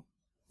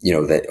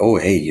that, oh,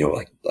 hey,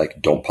 like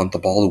don't punt the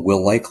ball to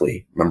Will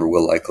Likely. Remember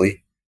Will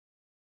Likely?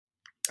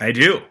 I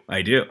do.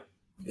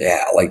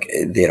 Yeah, like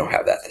they don't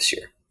have that this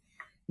year.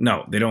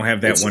 No, they don't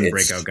have that one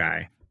breakout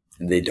guy.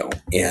 They don't.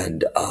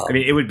 And I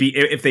mean, it would be,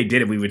 if they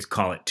did it, we would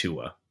call it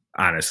Tua,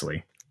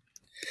 honestly.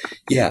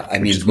 Yeah, I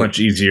mean, it's much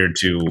easier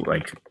to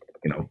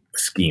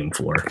scheme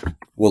for.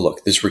 Well,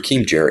 look, this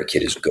Rakeem Jarrett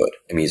kid is good.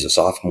 I mean, he's a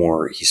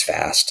sophomore. He's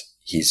fast.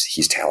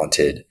 He's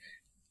talented.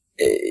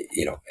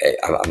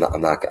 I'm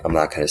not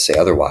going to say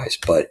otherwise.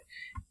 But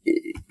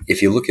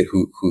if you look at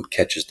who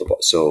catches the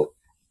ball, so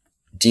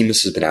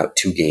Demas has been out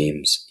 2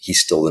 games. He's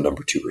still the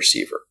number 2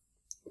 receiver.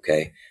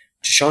 Okay,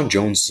 Deshaun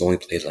Jones has only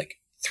played like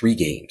 3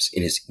 games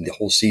in the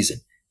whole season.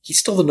 He's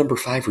still the number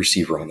 5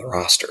 receiver on the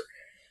roster.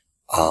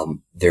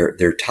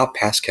 Their top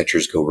pass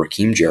catchers go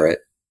Rakeem Jarrett,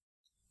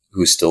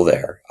 who's still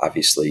there,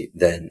 obviously.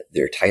 Then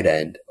their tight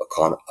end,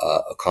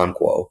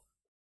 Okonkwo. All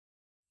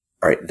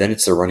right, then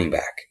it's their running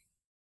back.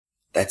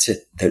 That's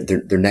it.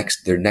 Their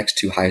next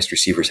 2 highest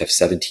receivers have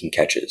 17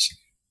 catches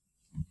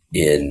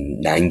in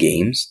 9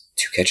 games,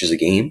 2 catches a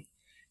game.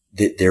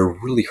 They're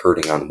really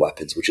hurting on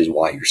weapons, which is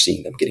why you're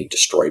seeing them getting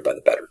destroyed by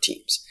the better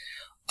teams.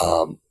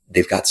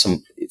 They've got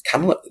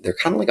they're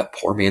kind of like a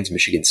poor man's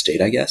Michigan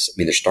State, I guess. I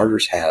mean, their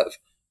starters have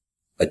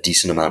a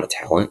decent amount of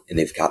talent, and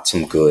they've got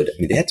some good. I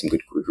mean, they had some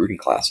good recruiting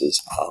classes.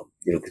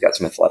 They've got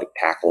some athletic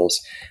tackles.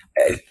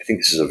 I think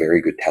this is a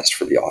very good test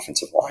for the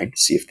offensive line to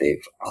see if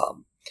they've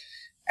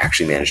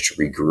actually managed to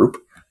regroup.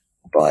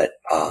 But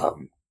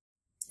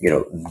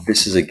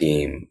this is a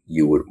game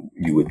you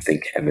would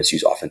think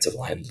MSU's offensive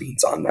line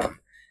leans on them.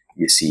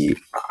 You see,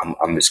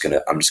 I'm just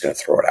gonna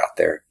throw it out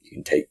there. You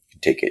can take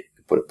it,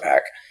 put it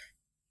back.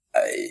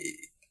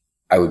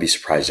 I would be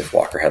surprised if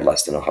Walker had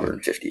less than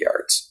 150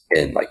 yards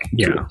and like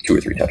 2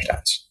 or 3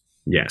 touchdowns.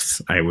 Yes,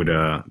 I would.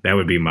 That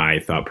would be my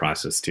thought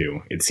process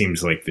too. It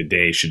seems like the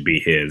day should be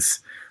his,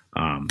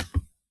 and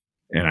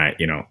I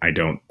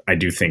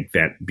do think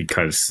that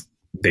because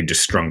they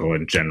just struggle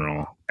in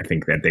general, I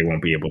think that they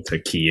won't be able to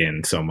key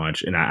in so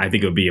much, and I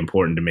think it would be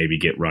important to maybe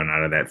get run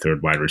out of that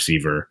third wide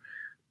receiver,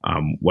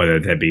 whether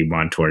that be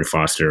Montorie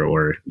Foster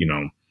or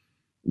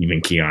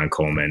even Keon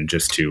Coleman,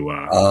 just to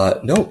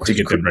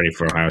get them ready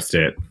for Ohio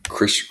State.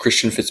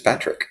 Christian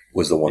Fitzpatrick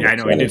was the one. Yeah, I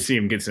know. I did see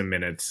him get some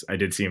minutes. I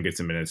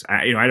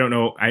don't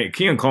know.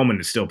 Keon Coleman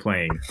is still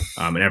playing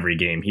in every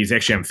game. He's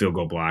actually on field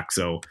goal block,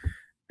 so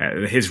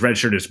his red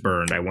shirt is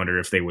burned. I wonder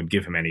if they would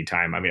give him any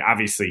time. I mean,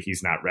 obviously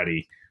he's not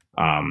ready,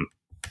 but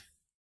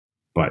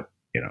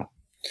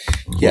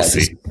we'll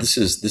see. This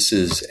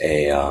is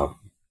a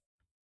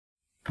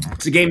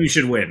it's a game you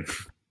should win.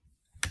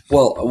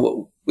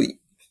 Well,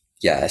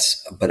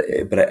 yes, but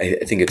I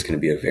think it's going to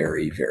be a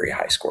very, very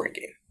high scoring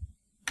game.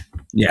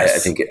 Yes, I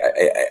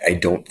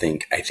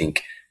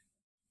think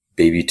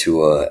Baby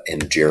Tua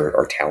and Jarrett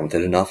are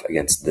talented enough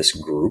against this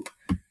group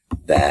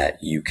that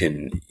you're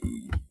going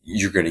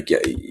to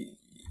get.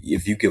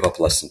 If you give up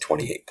less than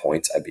 28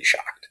 points, I'd be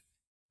shocked.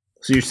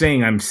 So you're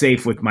saying I'm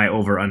safe with my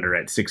over under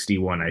at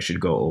 61? I should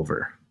go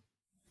over.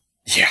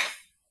 Yeah,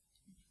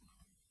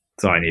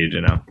 that's all I needed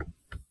to know.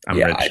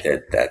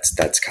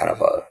 That's kind of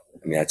a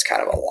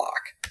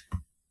lock.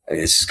 I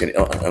mean, this is going to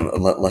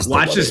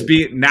watch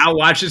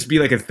this be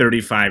like a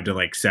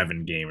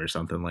 35-7 game or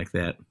something like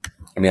that.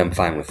 I mean, I'm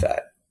fine with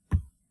that.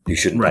 You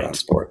shouldn't bet on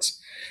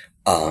sports.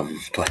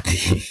 But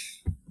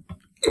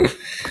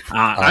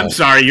I'm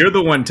sorry, you're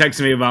the one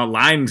texting me about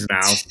lines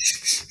now.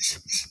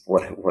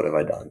 What have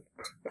I done?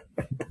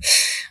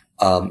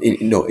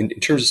 In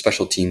terms of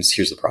special teams,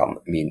 here's the problem.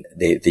 I mean,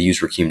 they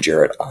use Rakeem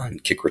Jarrett on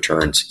kick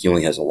returns. He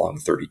only has a long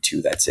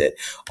 32. That's it.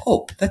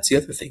 Oh, that's the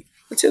other thing.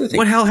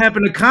 What hell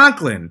happened to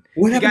Conklin?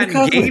 He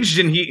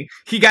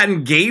got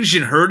engaged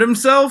and hurt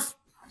himself.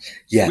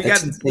 Yeah,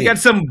 we got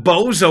some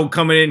bozo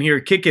coming in here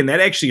kicking. That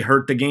actually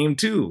hurt the game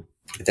too.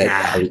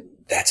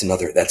 That's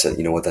another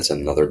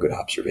good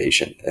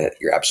observation.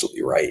 You're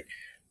absolutely right.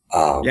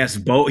 Yes,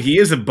 he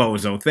is a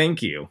bozo.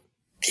 Thank you.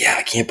 Yeah,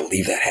 I can't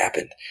believe that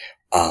happened.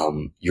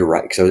 You're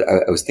right. Because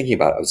I was thinking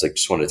about it. I was like,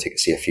 just wanted to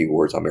see a few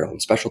words on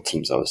Maryland special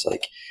teams. I was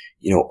like,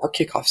 our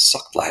kickoff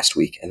sucked last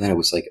week. And then I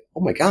was like,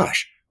 oh my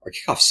gosh, our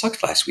kickoff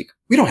sucked last week.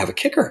 We don't have a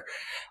kicker.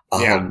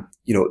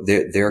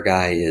 Their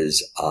guy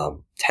is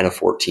 10 of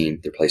 14,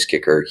 their place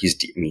kicker. He's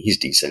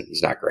decent.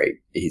 He's not great.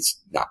 He's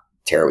not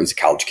terrible. He's a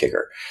college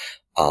kicker.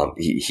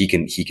 He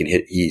can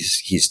hit.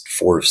 He's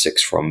 4 of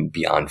 6 from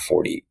beyond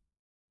 40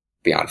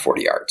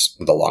 yards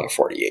with a long of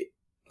 48.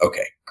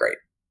 Okay, great,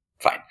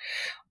 fine.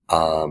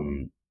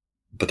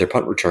 But their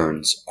punt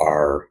returns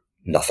are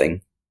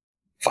nothing.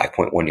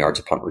 5.1 yards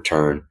a punt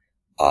return.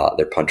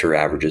 Their punter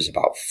averages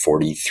about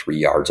 43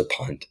 yards a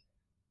punt,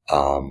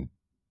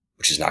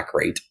 which is not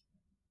great.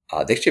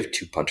 They actually have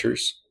 2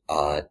 punters.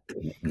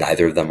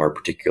 Neither of them are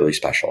particularly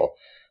special.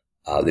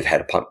 They've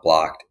had a punt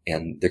blocked,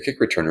 and their kick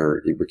returner,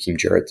 Raheem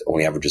Jarrett,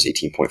 only averages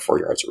 18.4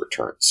 yards a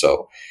return.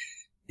 So,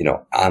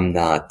 I'm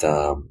not.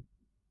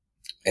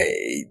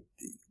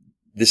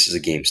 This is a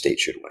game State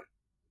should win.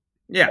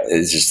 Yeah,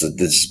 it's just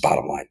this is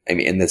bottom line. I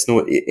mean, and that's no.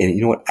 And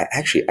you know what? I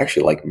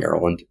actually like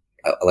Maryland.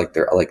 I like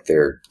their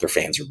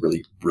fans are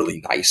really, really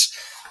nice.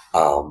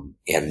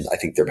 And I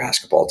think their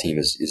basketball team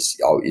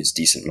is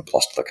decent and a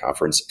plus to the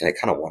conference. And I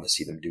kind of want to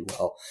see them do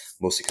well,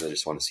 mostly because I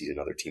just want to see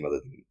another team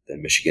other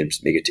than Michigan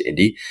make it to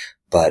Indy.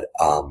 But,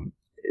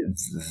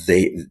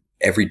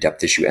 every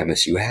depth issue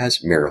MSU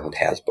has, Maryland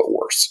has, but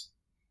worse.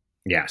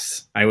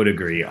 Yes, I would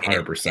agree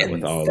 100%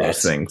 with all of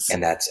those things.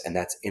 And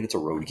it's a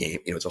road game.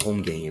 It's a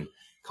home game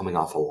coming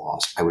off a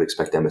loss. I would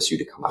expect MSU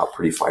to come out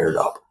pretty fired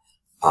up.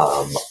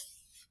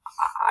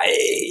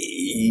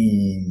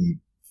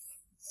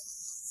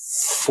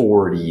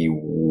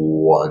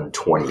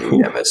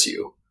 41-28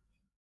 MSU.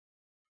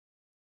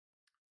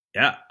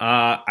 Yeah,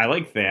 I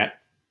like that.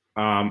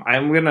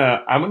 I'm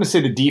gonna say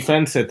the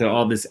defense that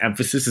all this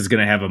emphasis is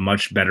gonna have a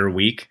much better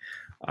week.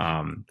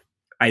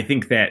 I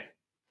think that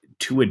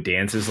Tua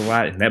dances a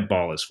lot, and that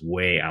ball is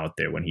way out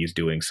there when he's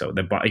doing so.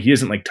 He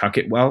doesn't tuck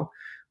it well.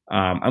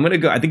 I'm gonna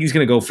go. I think he's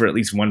gonna go for at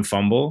least one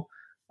fumble.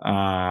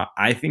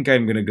 I think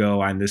I'm gonna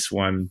go on this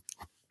one.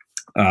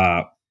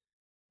 I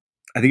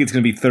think it's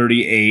gonna be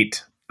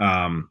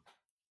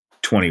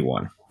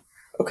 38-21.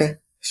 Okay,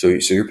 so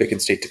you're picking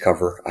State to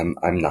cover. I'm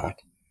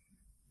not.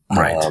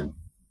 Right.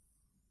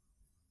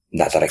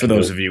 Not that I for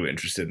those of you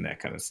interested in that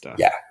kind of stuff.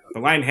 Yeah, the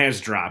line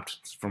has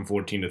dropped from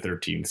 14 to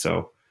 13,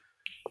 so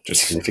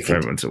just so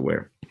everyone's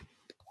aware.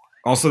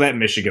 Also, that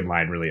Michigan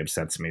line really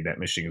upsets me. That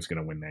Michigan's going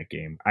to win that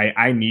game.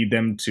 I need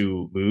them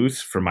to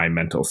lose for my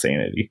mental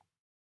sanity.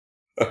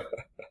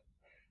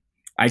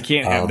 I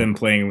can't have them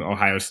playing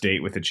Ohio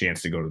State with a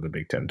chance to go to the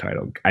Big Ten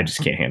title. I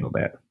just can't handle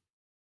that.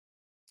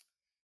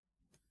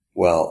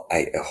 Well,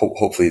 I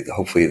hopefully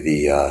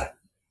the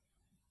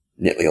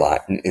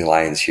Nittany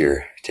Lions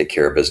here take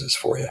care of business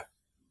for you,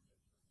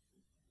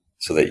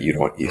 so that you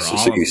don't.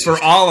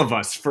 For all of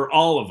us.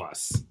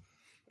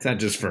 It's not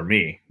just for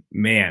me,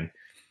 man.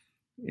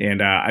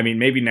 And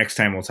maybe next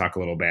time we'll talk a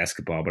little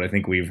basketball, but I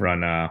think we've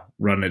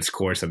run its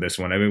course of this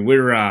one. I mean,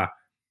 we're I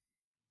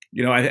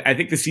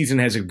think the season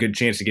has a good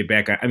chance to get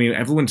back. I mean,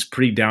 everyone's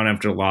pretty down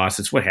after a loss.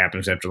 It's what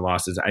happens after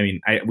losses. I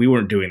mean, we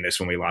weren't doing this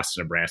when we lost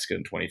to Nebraska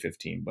in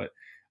 2015, but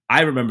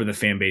I remember the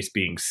fan base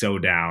being so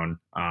down.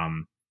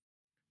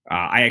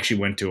 I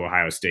actually went to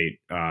Ohio State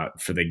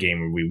for the game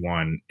where we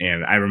won,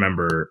 and I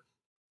remember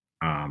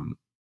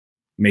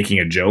making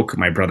a joke.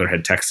 My brother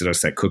had texted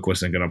us that Cook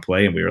wasn't going to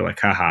play, and we were like,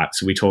 haha.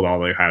 So we told all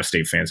the Ohio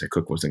State fans that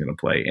Cook wasn't going to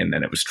play, and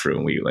then it was true,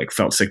 and we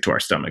felt sick to our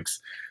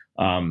stomachs.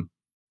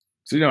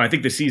 So, I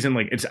think the season,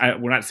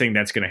 we're not saying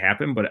that's going to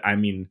happen, but I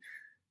mean,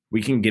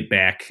 we can get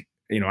back,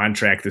 on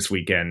track this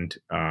weekend.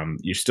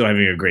 You're still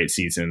having a great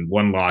season.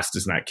 One loss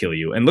does not kill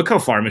you. And look how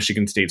far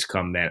Michigan State's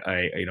come that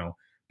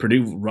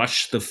Purdue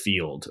rushed the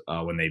field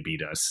when they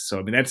beat us. So,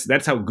 I mean,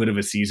 that's how good of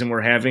a season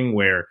we're having,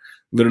 where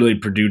literally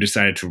Purdue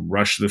decided to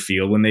rush the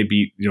field when they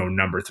beat,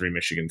 number 3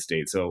 Michigan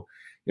State. So,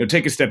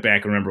 take a step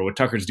back and remember what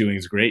Tucker's doing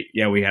is great.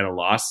 Yeah, we had a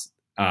loss.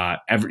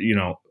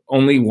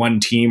 Only one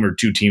team or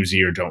 2 teams a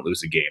year don't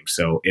lose a game.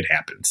 So it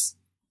happens.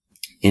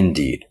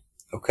 Indeed.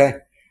 Okay.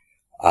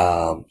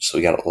 So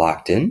we got it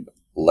locked in.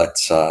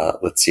 Let's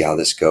see how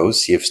this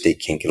goes. See if State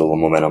can't get a little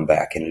momentum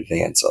back in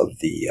advance of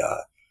the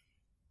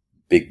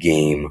big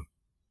game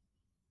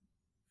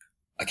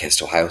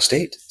against Ohio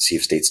State. See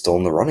if State's still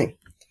in the running.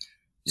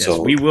 Yes,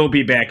 so we will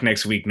be back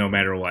next week, no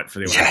matter what, for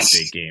the Ohio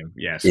State game.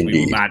 Yes,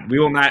 indeed. We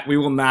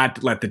will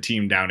not let the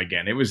team down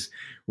again. It was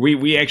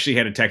we actually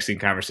had a texting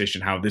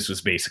conversation how this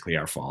was basically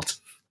our fault.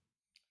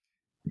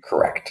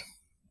 Correct.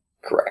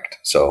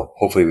 So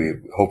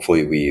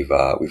hopefully we've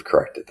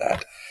corrected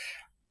that.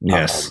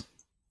 Yes.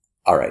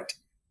 All right.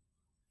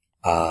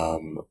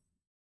 Well,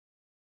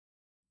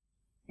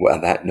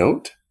 on that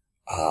note,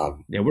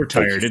 we're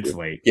tired. It's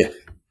late. Yeah.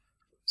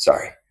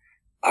 Sorry.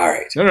 All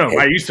right. No.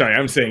 Why are you sorry?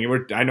 I'm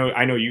saying I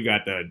know you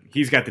got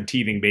he's got the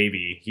teething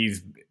baby.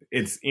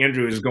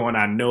 Andrew is going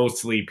on no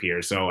sleep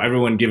here. So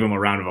everyone give him a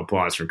round of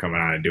applause for coming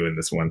on and doing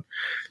this one.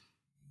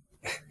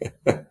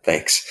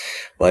 Thanks.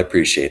 Well, I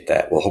appreciate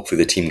that. Well,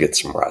 hopefully the team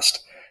gets some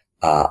rest.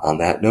 On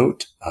that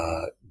note,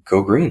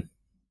 go green.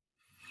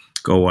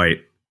 Go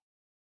white.